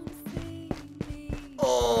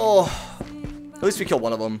 Oh. At least we killed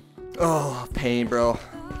one of them. Oh, pain, bro.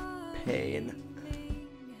 Pain.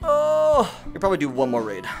 Oh. I could probably do one more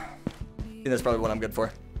raid. I think that's probably what I'm good for.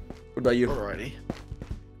 What about you? alrighty.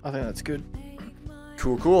 I think that's good.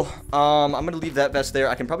 Cool, cool. I'm gonna leave that vest there.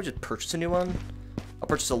 I can probably just purchase a new one. I'll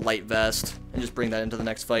purchase a light vest and just bring that into the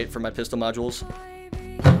next fight for my pistol modules.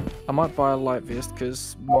 I might buy a light vest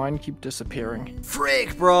because mine keep disappearing.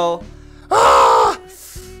 Freak, bro. Ah!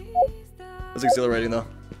 That's exhilarating, though.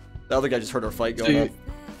 The other guy just heard our fight going on.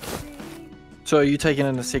 So are you taking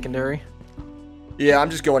in the secondary? Yeah, I'm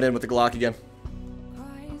just going in with the Glock again.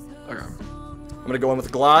 Okay. I'm gonna go in with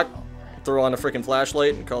the Glock, throw on a freaking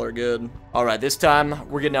flashlight, and call her good. Alright, this time,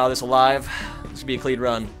 we're getting out of this alive. This is gonna be a clean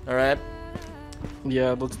run, alright?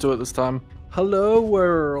 Yeah, let's do it this time. Hello,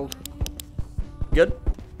 world. Good?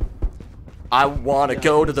 I wanna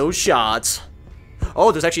go to those shots.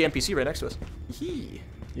 Oh, there's actually an NPC right next to us. Yee.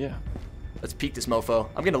 Yeah. Let's peek this mofo.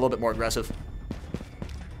 I'm getting a little bit more aggressive.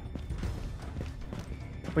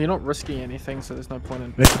 Well, you're not risking anything, so there's no point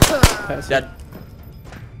in passing. Dead.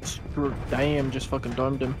 Damn, just fucking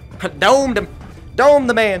domed him. Domed him. Domed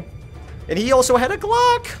the man. And he also had a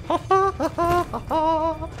Glock.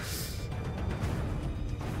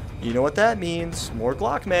 You know what that means. More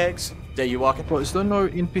Glock mags. There you walking? What, is there no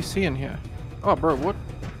NPC in here? Oh, bro, what?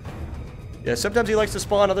 Yeah, sometimes he likes to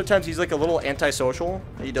spawn. Other times he's like a little antisocial.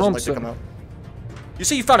 He doesn't like to come out. You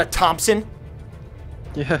say you found a Thompson?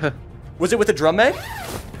 Yeah. Was it with a drum mag?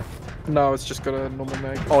 No, it's just got a normal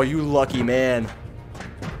mag. Oh, you lucky man.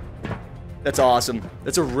 That's awesome.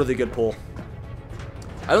 That's a really good pull.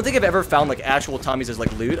 I don't think I've ever found like actual Tommies as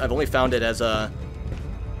like loot. I've only found it as a...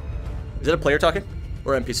 Is it a player talking?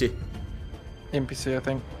 Or NPC? NPC, I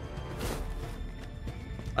think.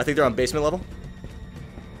 I think they're on basement level.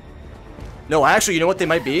 No, actually, you know what they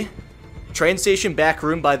might be? Train station back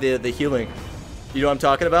room by the healing. You know what I'm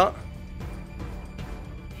talking about?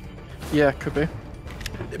 Yeah, could be.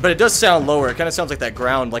 But it does sound lower. It kind of sounds like that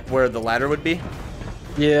ground, like where the ladder would be.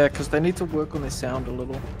 Yeah, because they need to work on their sound a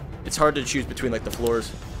little. It's hard to choose between like the floors.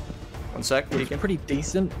 One sec. It's pretty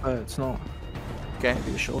decent, but it's not. Okay.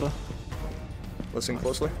 Maybe a shoulder. Listen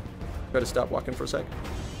closely. Try to stop walking for a sec.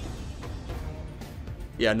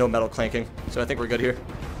 Yeah, no metal clanking. So I think we're good here.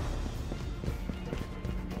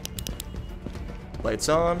 Lights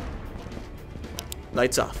on.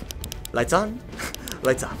 Lights off. Lights on.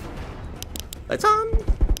 Lights off. Lights on.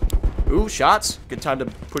 Ooh, shots. Good time to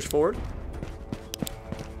push forward.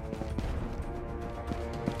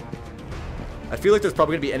 I feel like there's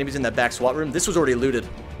probably going to be enemies in that back SWAT room. This was already looted.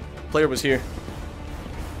 Player was here.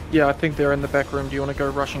 Yeah, I think they're in the back room. Do you want to go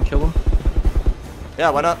rush and kill them?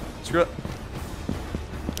 Yeah, why not? Screw it.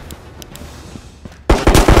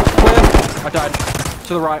 Clear. I died.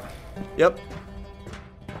 To the right. Yep.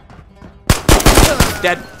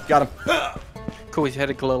 Dead. Got him. Cool, he's had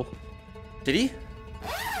a Galil. Did he?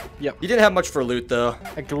 Yep. You didn't have much for loot, though.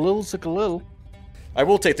 A Galil's a Galil. I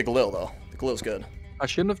will take the Galil, though. The Galil's good. I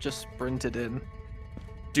shouldn't have just sprinted in.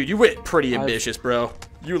 Dude, you went pretty ambitious, bro.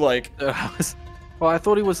 You, like... Well, I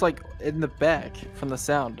thought he was, like, in the back from the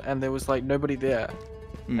sound, and there was, like, nobody there.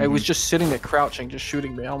 He was just sitting there crouching, just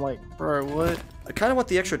shooting me. I'm like, bro, what? I kind of want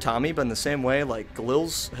the extra Tommy, but in the same way, like,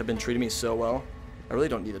 Galils have been treating me so well. I really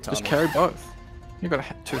don't need a Tommy. Just carry both. You got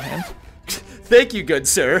two hands. Thank you, good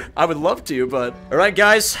sir. I would love to, but... Alright,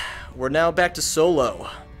 guys. We're now back to solo.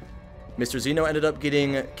 Mr. Zeno ended up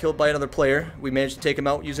getting killed by another player. We managed to take him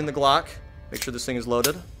out using the Glock. Make sure this thing is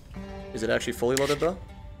loaded. Is it actually fully loaded, though?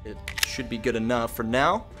 It should be good enough for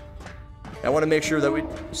now. I want to make sure that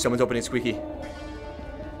someone's opening squeaky.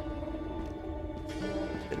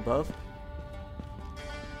 Hit above.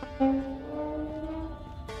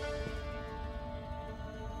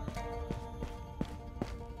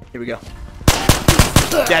 Here we go.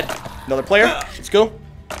 Dead. Another player. Let's go.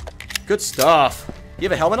 Good stuff. You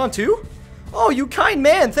have a helmet on too? Oh, you kind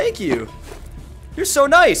man. Thank you. You're so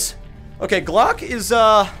nice. Okay, Glock is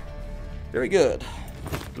very good.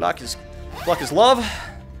 Glock is love.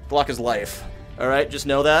 Glock is life. All right, just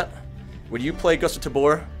know that. When you play Ghosts of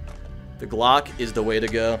Tabor, the Glock is the way to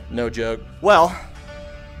go. No joke. Well,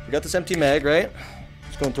 we got this empty mag, right?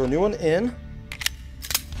 Just going to throw a new one in.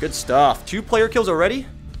 Good stuff. 2 player kills already.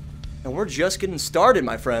 And we're just getting started,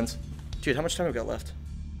 my friends. Dude, how much time have we got left?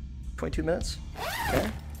 22 minutes? Okay. Do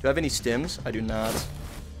I have any stims? I do not.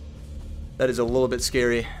 That is a little bit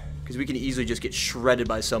scary, because we can easily just get shredded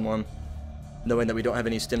by someone, knowing that we don't have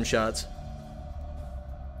any stim shots.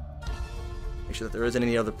 Make sure that there isn't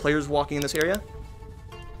any other players walking in this area.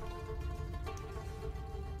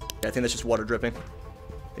 Yeah, I think that's just water dripping.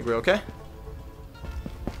 I think we're okay.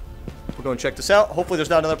 We'll go and check this out. Hopefully there's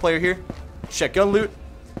not another player here. Check gun loot.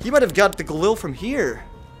 He might have got the Galil from here.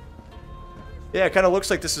 Yeah, it kind of looks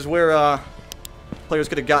like this is where players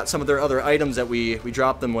could have got some of their other items that we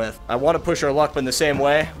dropped them with. I want to push our luck, but in the same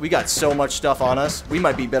way, we got so much stuff on us. We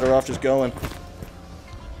might be better off just going.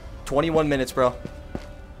 21 minutes, bro.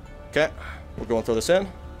 Okay, we'll go and throw this in.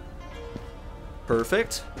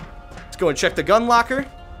 Perfect. Let's go and check the gun locker.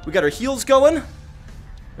 We got our heals going.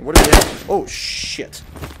 And what do we have? Oh, shit.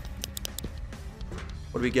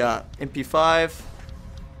 What do we got? MP5.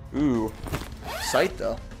 Ooh. Sight,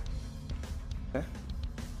 though. Okay.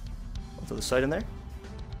 I'll throw the sight in there.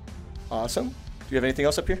 Awesome. Do you have anything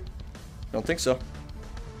else up here? Don't think so.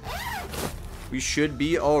 We should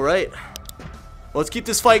be alright. Well, let's keep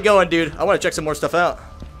this fight going, dude. I want to check some more stuff out.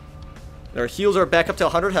 Our heals are back up to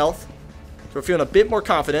 100 health. So we're feeling a bit more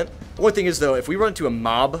confident. The only thing is, though, if we run into a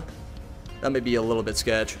mob, that may be a little bit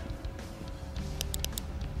sketch.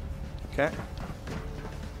 Okay.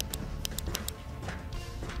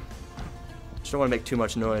 Just don't want to make too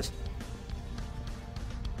much noise.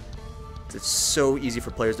 It's so easy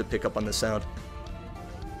for players to pick up on the sound.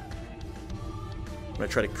 I'm going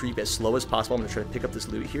to try to creep as slow as possible. I'm going to try to pick up this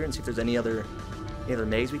loot here and see if there's any other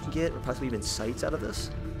mags we can get, or possibly even sights out of this.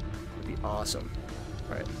 That'd be awesome.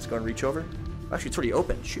 Alright, let's go and reach over. Actually, it's already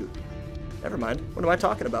open. Shoot. Never mind. What am I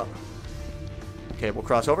talking about? Okay, we'll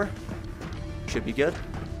cross over. Should be good.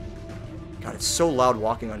 God, it's so loud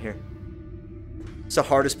walking on here. It's the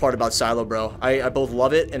hardest part about Silo, bro. I both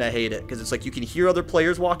love it and I hate it, because it's like you can hear other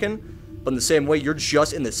players walking, but in the same way, you're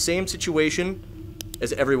just in the same situation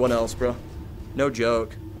as everyone else, bro. No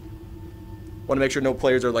joke. Want to make sure no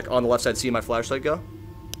players are like on the left side seeing my flashlight go.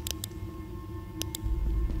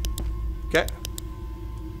 Okay.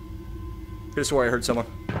 Could have swore I heard someone.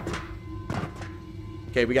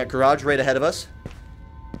 Okay, we got garage right ahead of us.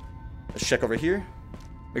 Let's check over here.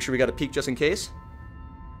 Make sure we got a peek just in case.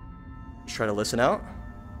 Let's try to listen out.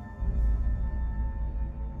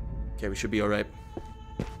 Okay, we should be alright.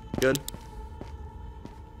 Good.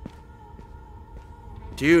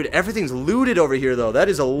 Dude, everything's looted over here, though. That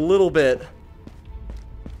is a little bit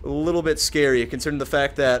scary, considering the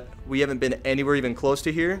fact that we haven't been anywhere even close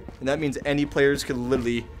to here. And that means any players could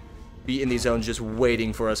literally be in these zones just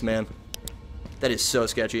waiting for us, man. That is so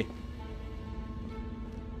sketchy.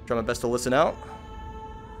 Try my best to listen out.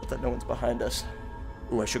 Hope that no one's behind us.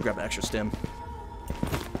 Ooh, I should grab an extra stim.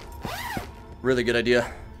 Really good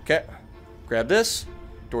idea. Okay. Grab this.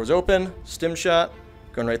 Doors open. Stim shot.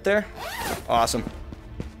 Going right there. Awesome.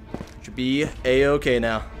 Should be A-okay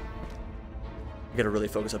now. We gotta really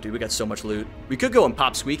focus up, dude. We got so much loot. We could go and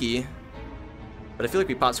pop Squeaky, but I feel like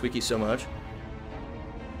we pop Squeaky so much.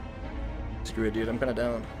 Screw it, dude. I'm kind of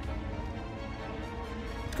down.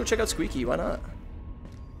 Let's go check out Squeaky. Why not?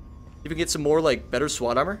 Even get some more, like, better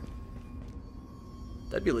SWAT armor.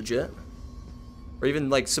 That'd be legit. Or even,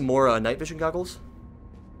 like, some more night vision goggles.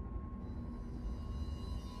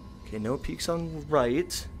 Okay, no peeks on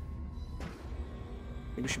right.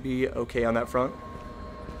 I think we should be okay on that front.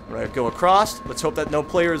 I'm gonna go across. Let's hope that no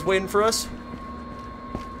player is waiting for us.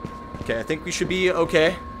 Okay, I think we should be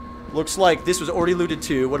okay. Looks like this was already looted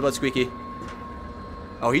too. What about Squeaky?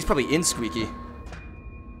 Oh, he's probably in Squeaky.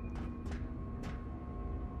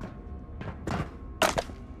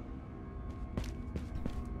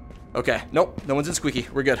 Okay, nope, no one's in Squeaky.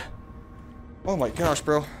 We're good. Oh my gosh,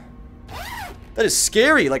 bro. That is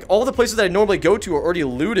scary. Like, all the places that I normally go to are already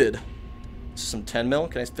looted. This is some 10 mil.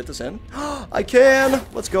 Can I fit this in? I can!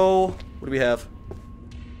 Let's go. What do we have?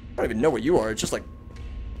 I don't even know where you are. It's just like...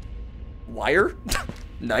 wire?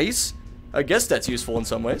 Nice. I guess that's useful in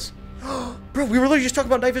some ways. Bro, we were literally just talking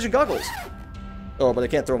about night vision goggles. Oh, but I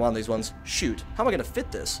can't throw them on these ones. Shoot. How am I going to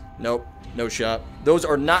fit this? Nope. No shot. Those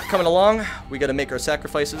are not coming along. We got to make our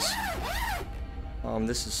sacrifices.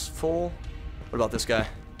 This is full. What about this guy?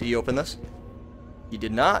 Did he open this? He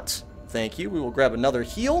did not. Thank you. We will grab another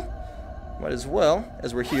heal. Might as well,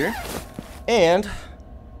 as we're here. And,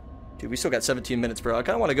 dude, we still got 17 minutes, bro. I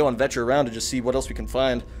kind of want to go and venture around and just see what else we can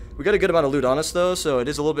find. We got a good amount of loot on us, though, so it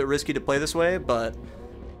is a little bit risky to play this way, but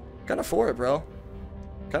kind of for it, bro.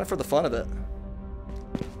 Kind of for the fun of it.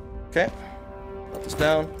 Okay. Put this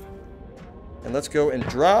down. And let's go and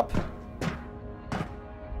drop.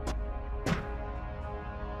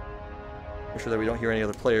 Make sure that we don't hear any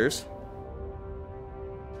other players.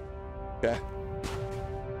 Okay.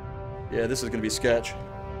 Yeah, this is going to be sketch.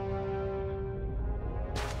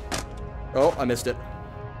 Oh, I missed it.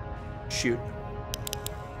 Shoot.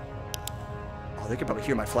 Oh, they can probably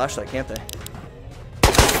hear my flashlight, can't they?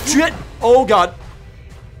 Shit! Oh, God.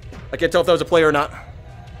 I can't tell if that was a player or not.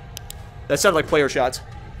 That sounded like player shots.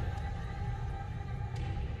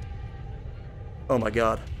 Oh, my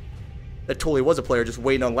God. That totally was a player just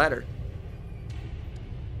waiting on ladder.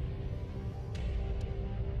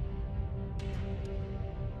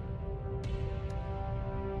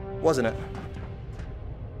 Wasn't it?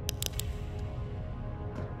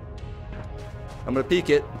 I'm gonna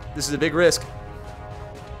peek it. This is a big risk.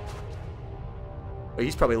 Oh,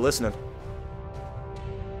 he's probably listening.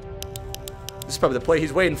 This is probably the play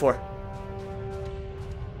he's waiting for.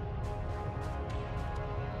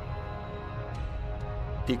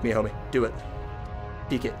 Peek me, homie. Do it.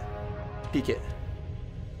 Peek it. Peek it.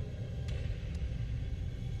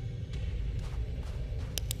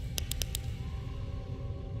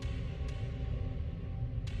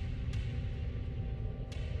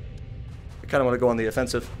 I kind of want to go on the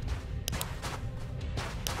offensive.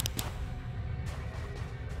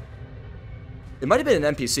 It might have been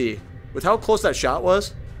an NPC. With how close that shot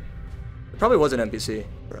was, it probably was an NPC.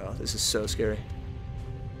 Bro, this is so scary.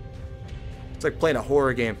 It's like playing a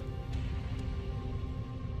horror game.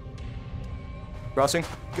 Crossing.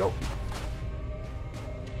 Go.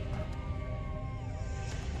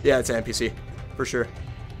 Yeah, it's an NPC. For sure.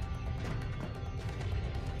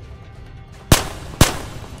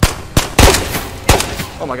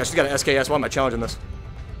 Oh my gosh, he's got an SKS. Why am I challenging this?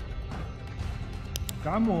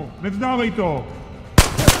 There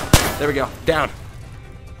we go. Down.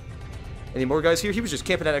 Any more guys here? He was just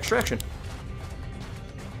camping at extraction.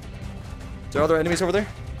 Is there other enemies over there?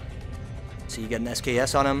 So you got an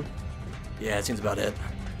SKS on him. Yeah, it seems about it.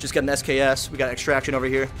 Just got an SKS. We got extraction over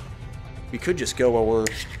here. We could just go while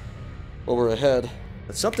we're ahead.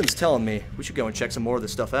 But something's telling me we should go and check some more of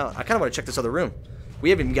this stuff out. I kind of want to check this other room. We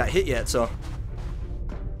haven't even got hit yet, so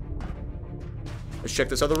let's check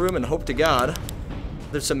this other room and hope to God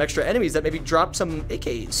there's some extra enemies that maybe drop some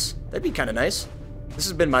AKs. That'd be kind of nice. This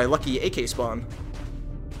has been my lucky AK spawn.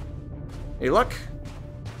 Any luck?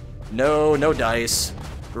 No, no dice.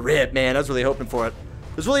 Rip, man. I was really hoping for it.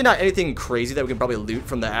 There's really not anything crazy that we can probably loot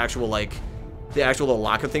from the actual, like, the actual little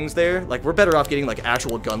locker things there. Like, we're better off getting, like,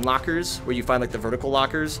 actual gun lockers where you find, like, the vertical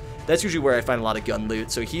lockers. That's usually where I find a lot of gun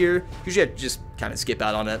loot. So here, usually I just kind of skip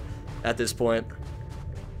out on it at this point.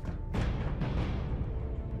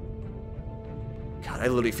 I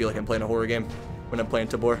literally feel like I'm playing a horror game when I'm playing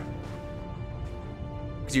Tabor.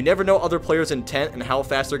 Because you never know other players' intent and how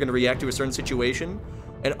fast they're going to react to a certain situation.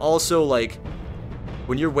 And also, like,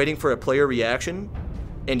 when you're waiting for a player reaction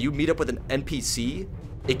and you meet up with an NPC,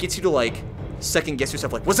 it gets you to, like, second guess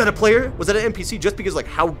yourself. Like, was that a player? Was that an NPC? Just because, like,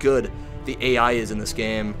 how good the AI is in this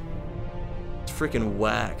game. It's freaking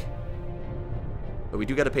whack. But we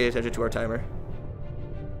do got to pay attention to our timer.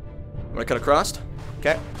 I'm going to cut across.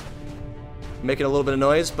 Okay. Making a little bit of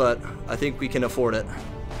noise, but I think we can afford it.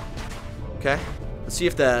 Okay, let's see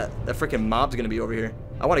if that freaking mob's gonna be over here.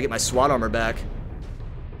 I want to get my SWAT armor back.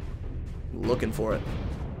 I'm looking for it.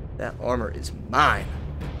 That armor is mine.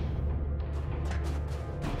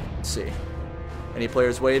 Let's see. Any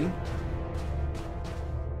players waiting?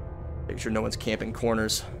 Make sure no one's camping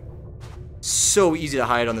corners. So easy to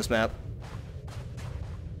hide on this map.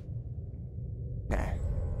 Okay.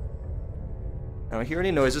 I don't hear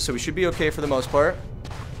any noises, so we should be okay for the most part.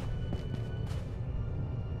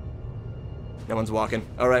 No one's walking.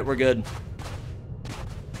 Alright, we're good.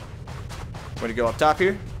 We're gonna go up top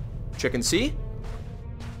here. Check and see.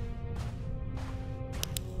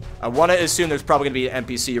 I want to assume there's probably gonna be an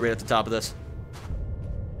NPC right at the top of this.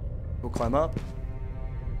 We'll climb up.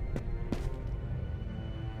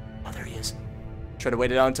 Oh, there he is. Try to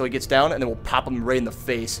wait it out until he gets down, and then we'll pop him right in the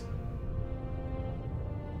face.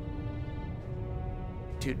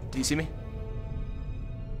 Dude, do you see me?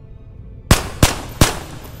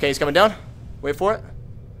 Okay, he's coming down. Wait for it.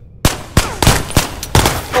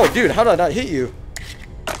 Oh, dude, how did I not hit you?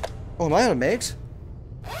 Oh, am I out of mags?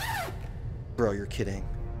 Bro, you're kidding.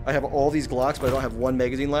 I have all these Glocks, but I don't have one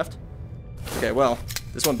magazine left. Okay, well,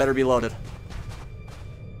 this one better be loaded.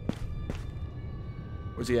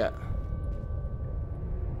 Where's he at?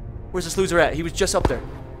 Where's this loser at? He was just up there.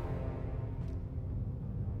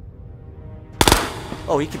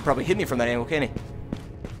 Oh, he could probably hit me from that angle, can't he?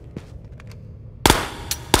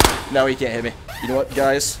 No, he can't hit me. You know what,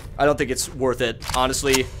 guys? I don't think it's worth it.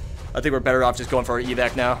 Honestly, I think we're better off just going for our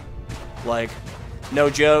evac now. Like, no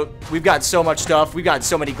joke. We've got so much stuff. We've got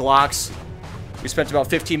so many Glocks. We spent about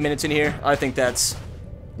 15 minutes in here. I think that's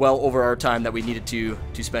well over our time that we needed to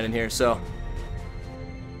spend in here. So,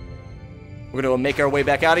 we're going to make our way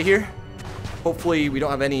back out of here. Hopefully, we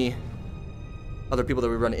don't have any other people that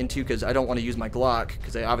we run into, because I don't want to use my Glock,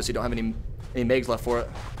 because I obviously don't have any mags left for it.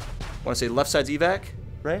 I want to say left side's evac,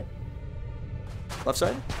 right? Left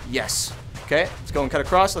side? Yes. Okay, let's go and cut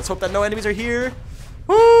across. Let's hope that no enemies are here.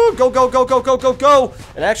 Woo! Go, go, go, go, go, go, go!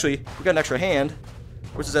 And actually, we got an extra hand.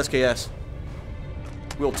 Where's his SKS?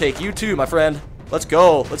 We'll take you too, my friend. Let's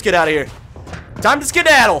go. Let's get out of here. Time to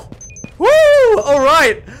skedaddle. Woo!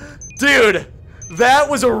 Alright. Dude, that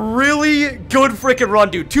was a really good freaking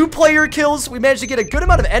run, dude. 2 player kills. We managed to get a good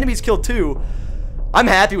amount of enemies killed too. I'm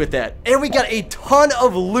happy with that. And we got a ton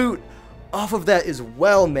of loot off of that as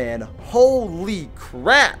well, man. Holy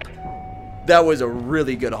crap. That was a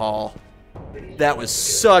really good haul. That was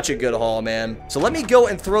such a good haul, man. So let me go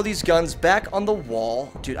and throw these guns back on the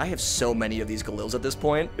wall. Dude, I have so many of these Galils at this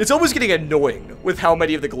point. It's almost getting annoying with how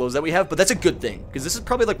many of the Galils that we have, but that's a good thing, because this is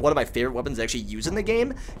probably like one of my favorite weapons to actually use in the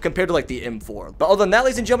game compared to like the M4. But other than that,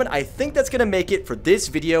 ladies and gentlemen, I think that's gonna make it for this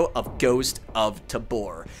video of Ghost of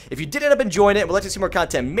Tabor. If you did end up enjoying it and would like to see more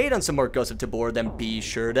content made on some more Ghost of Tabor, then be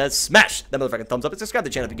sure to smash that motherfucking thumbs up and subscribe to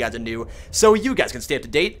the channel if you guys are new, so you guys can stay up to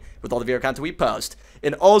date with all the video content we post.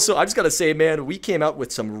 And also, I just gotta say, man, we came out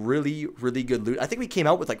with some really, really good loot. I think we came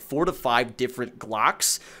out with like 4 to 5 different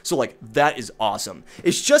Glocks. So like, that is awesome.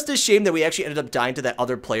 It's just a shame that we actually ended up dying to that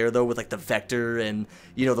other player though, with like the Vector and,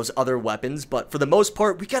 you know, those other weapons. But for the most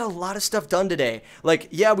part, we got a lot of stuff done today. Like,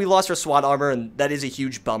 yeah, we lost our SWAT armor and that is a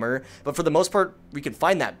huge bummer. But for the most part, we can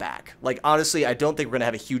find that back. Like, honestly, I don't think we're gonna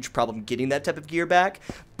have a huge problem getting that type of gear back.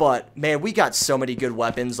 But man, we got so many good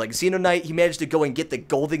weapons. Like Xenonite, he managed to go and get the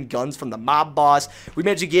golden guns from the mob boss. We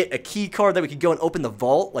managed to get a key card that we could go and open the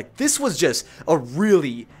vault. Like, this was just a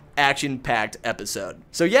really action-packed episode.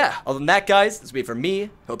 So yeah, other than that, guys, this will be it for me.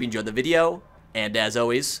 Hope you enjoyed the video. And as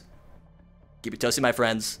always, keep it toasty, my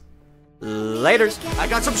friends. Laters. I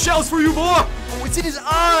got some shells for you, boy. Oh, it's in his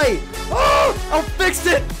eye. Oh, I fixed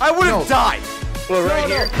it. I would have died. Well, right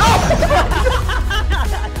here. No.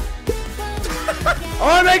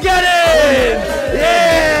 Armageddon!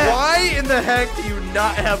 Yeah! Why in the heck do you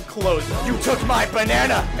not have clothes? You took my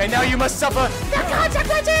banana, and now you must suffer the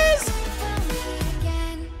consequences!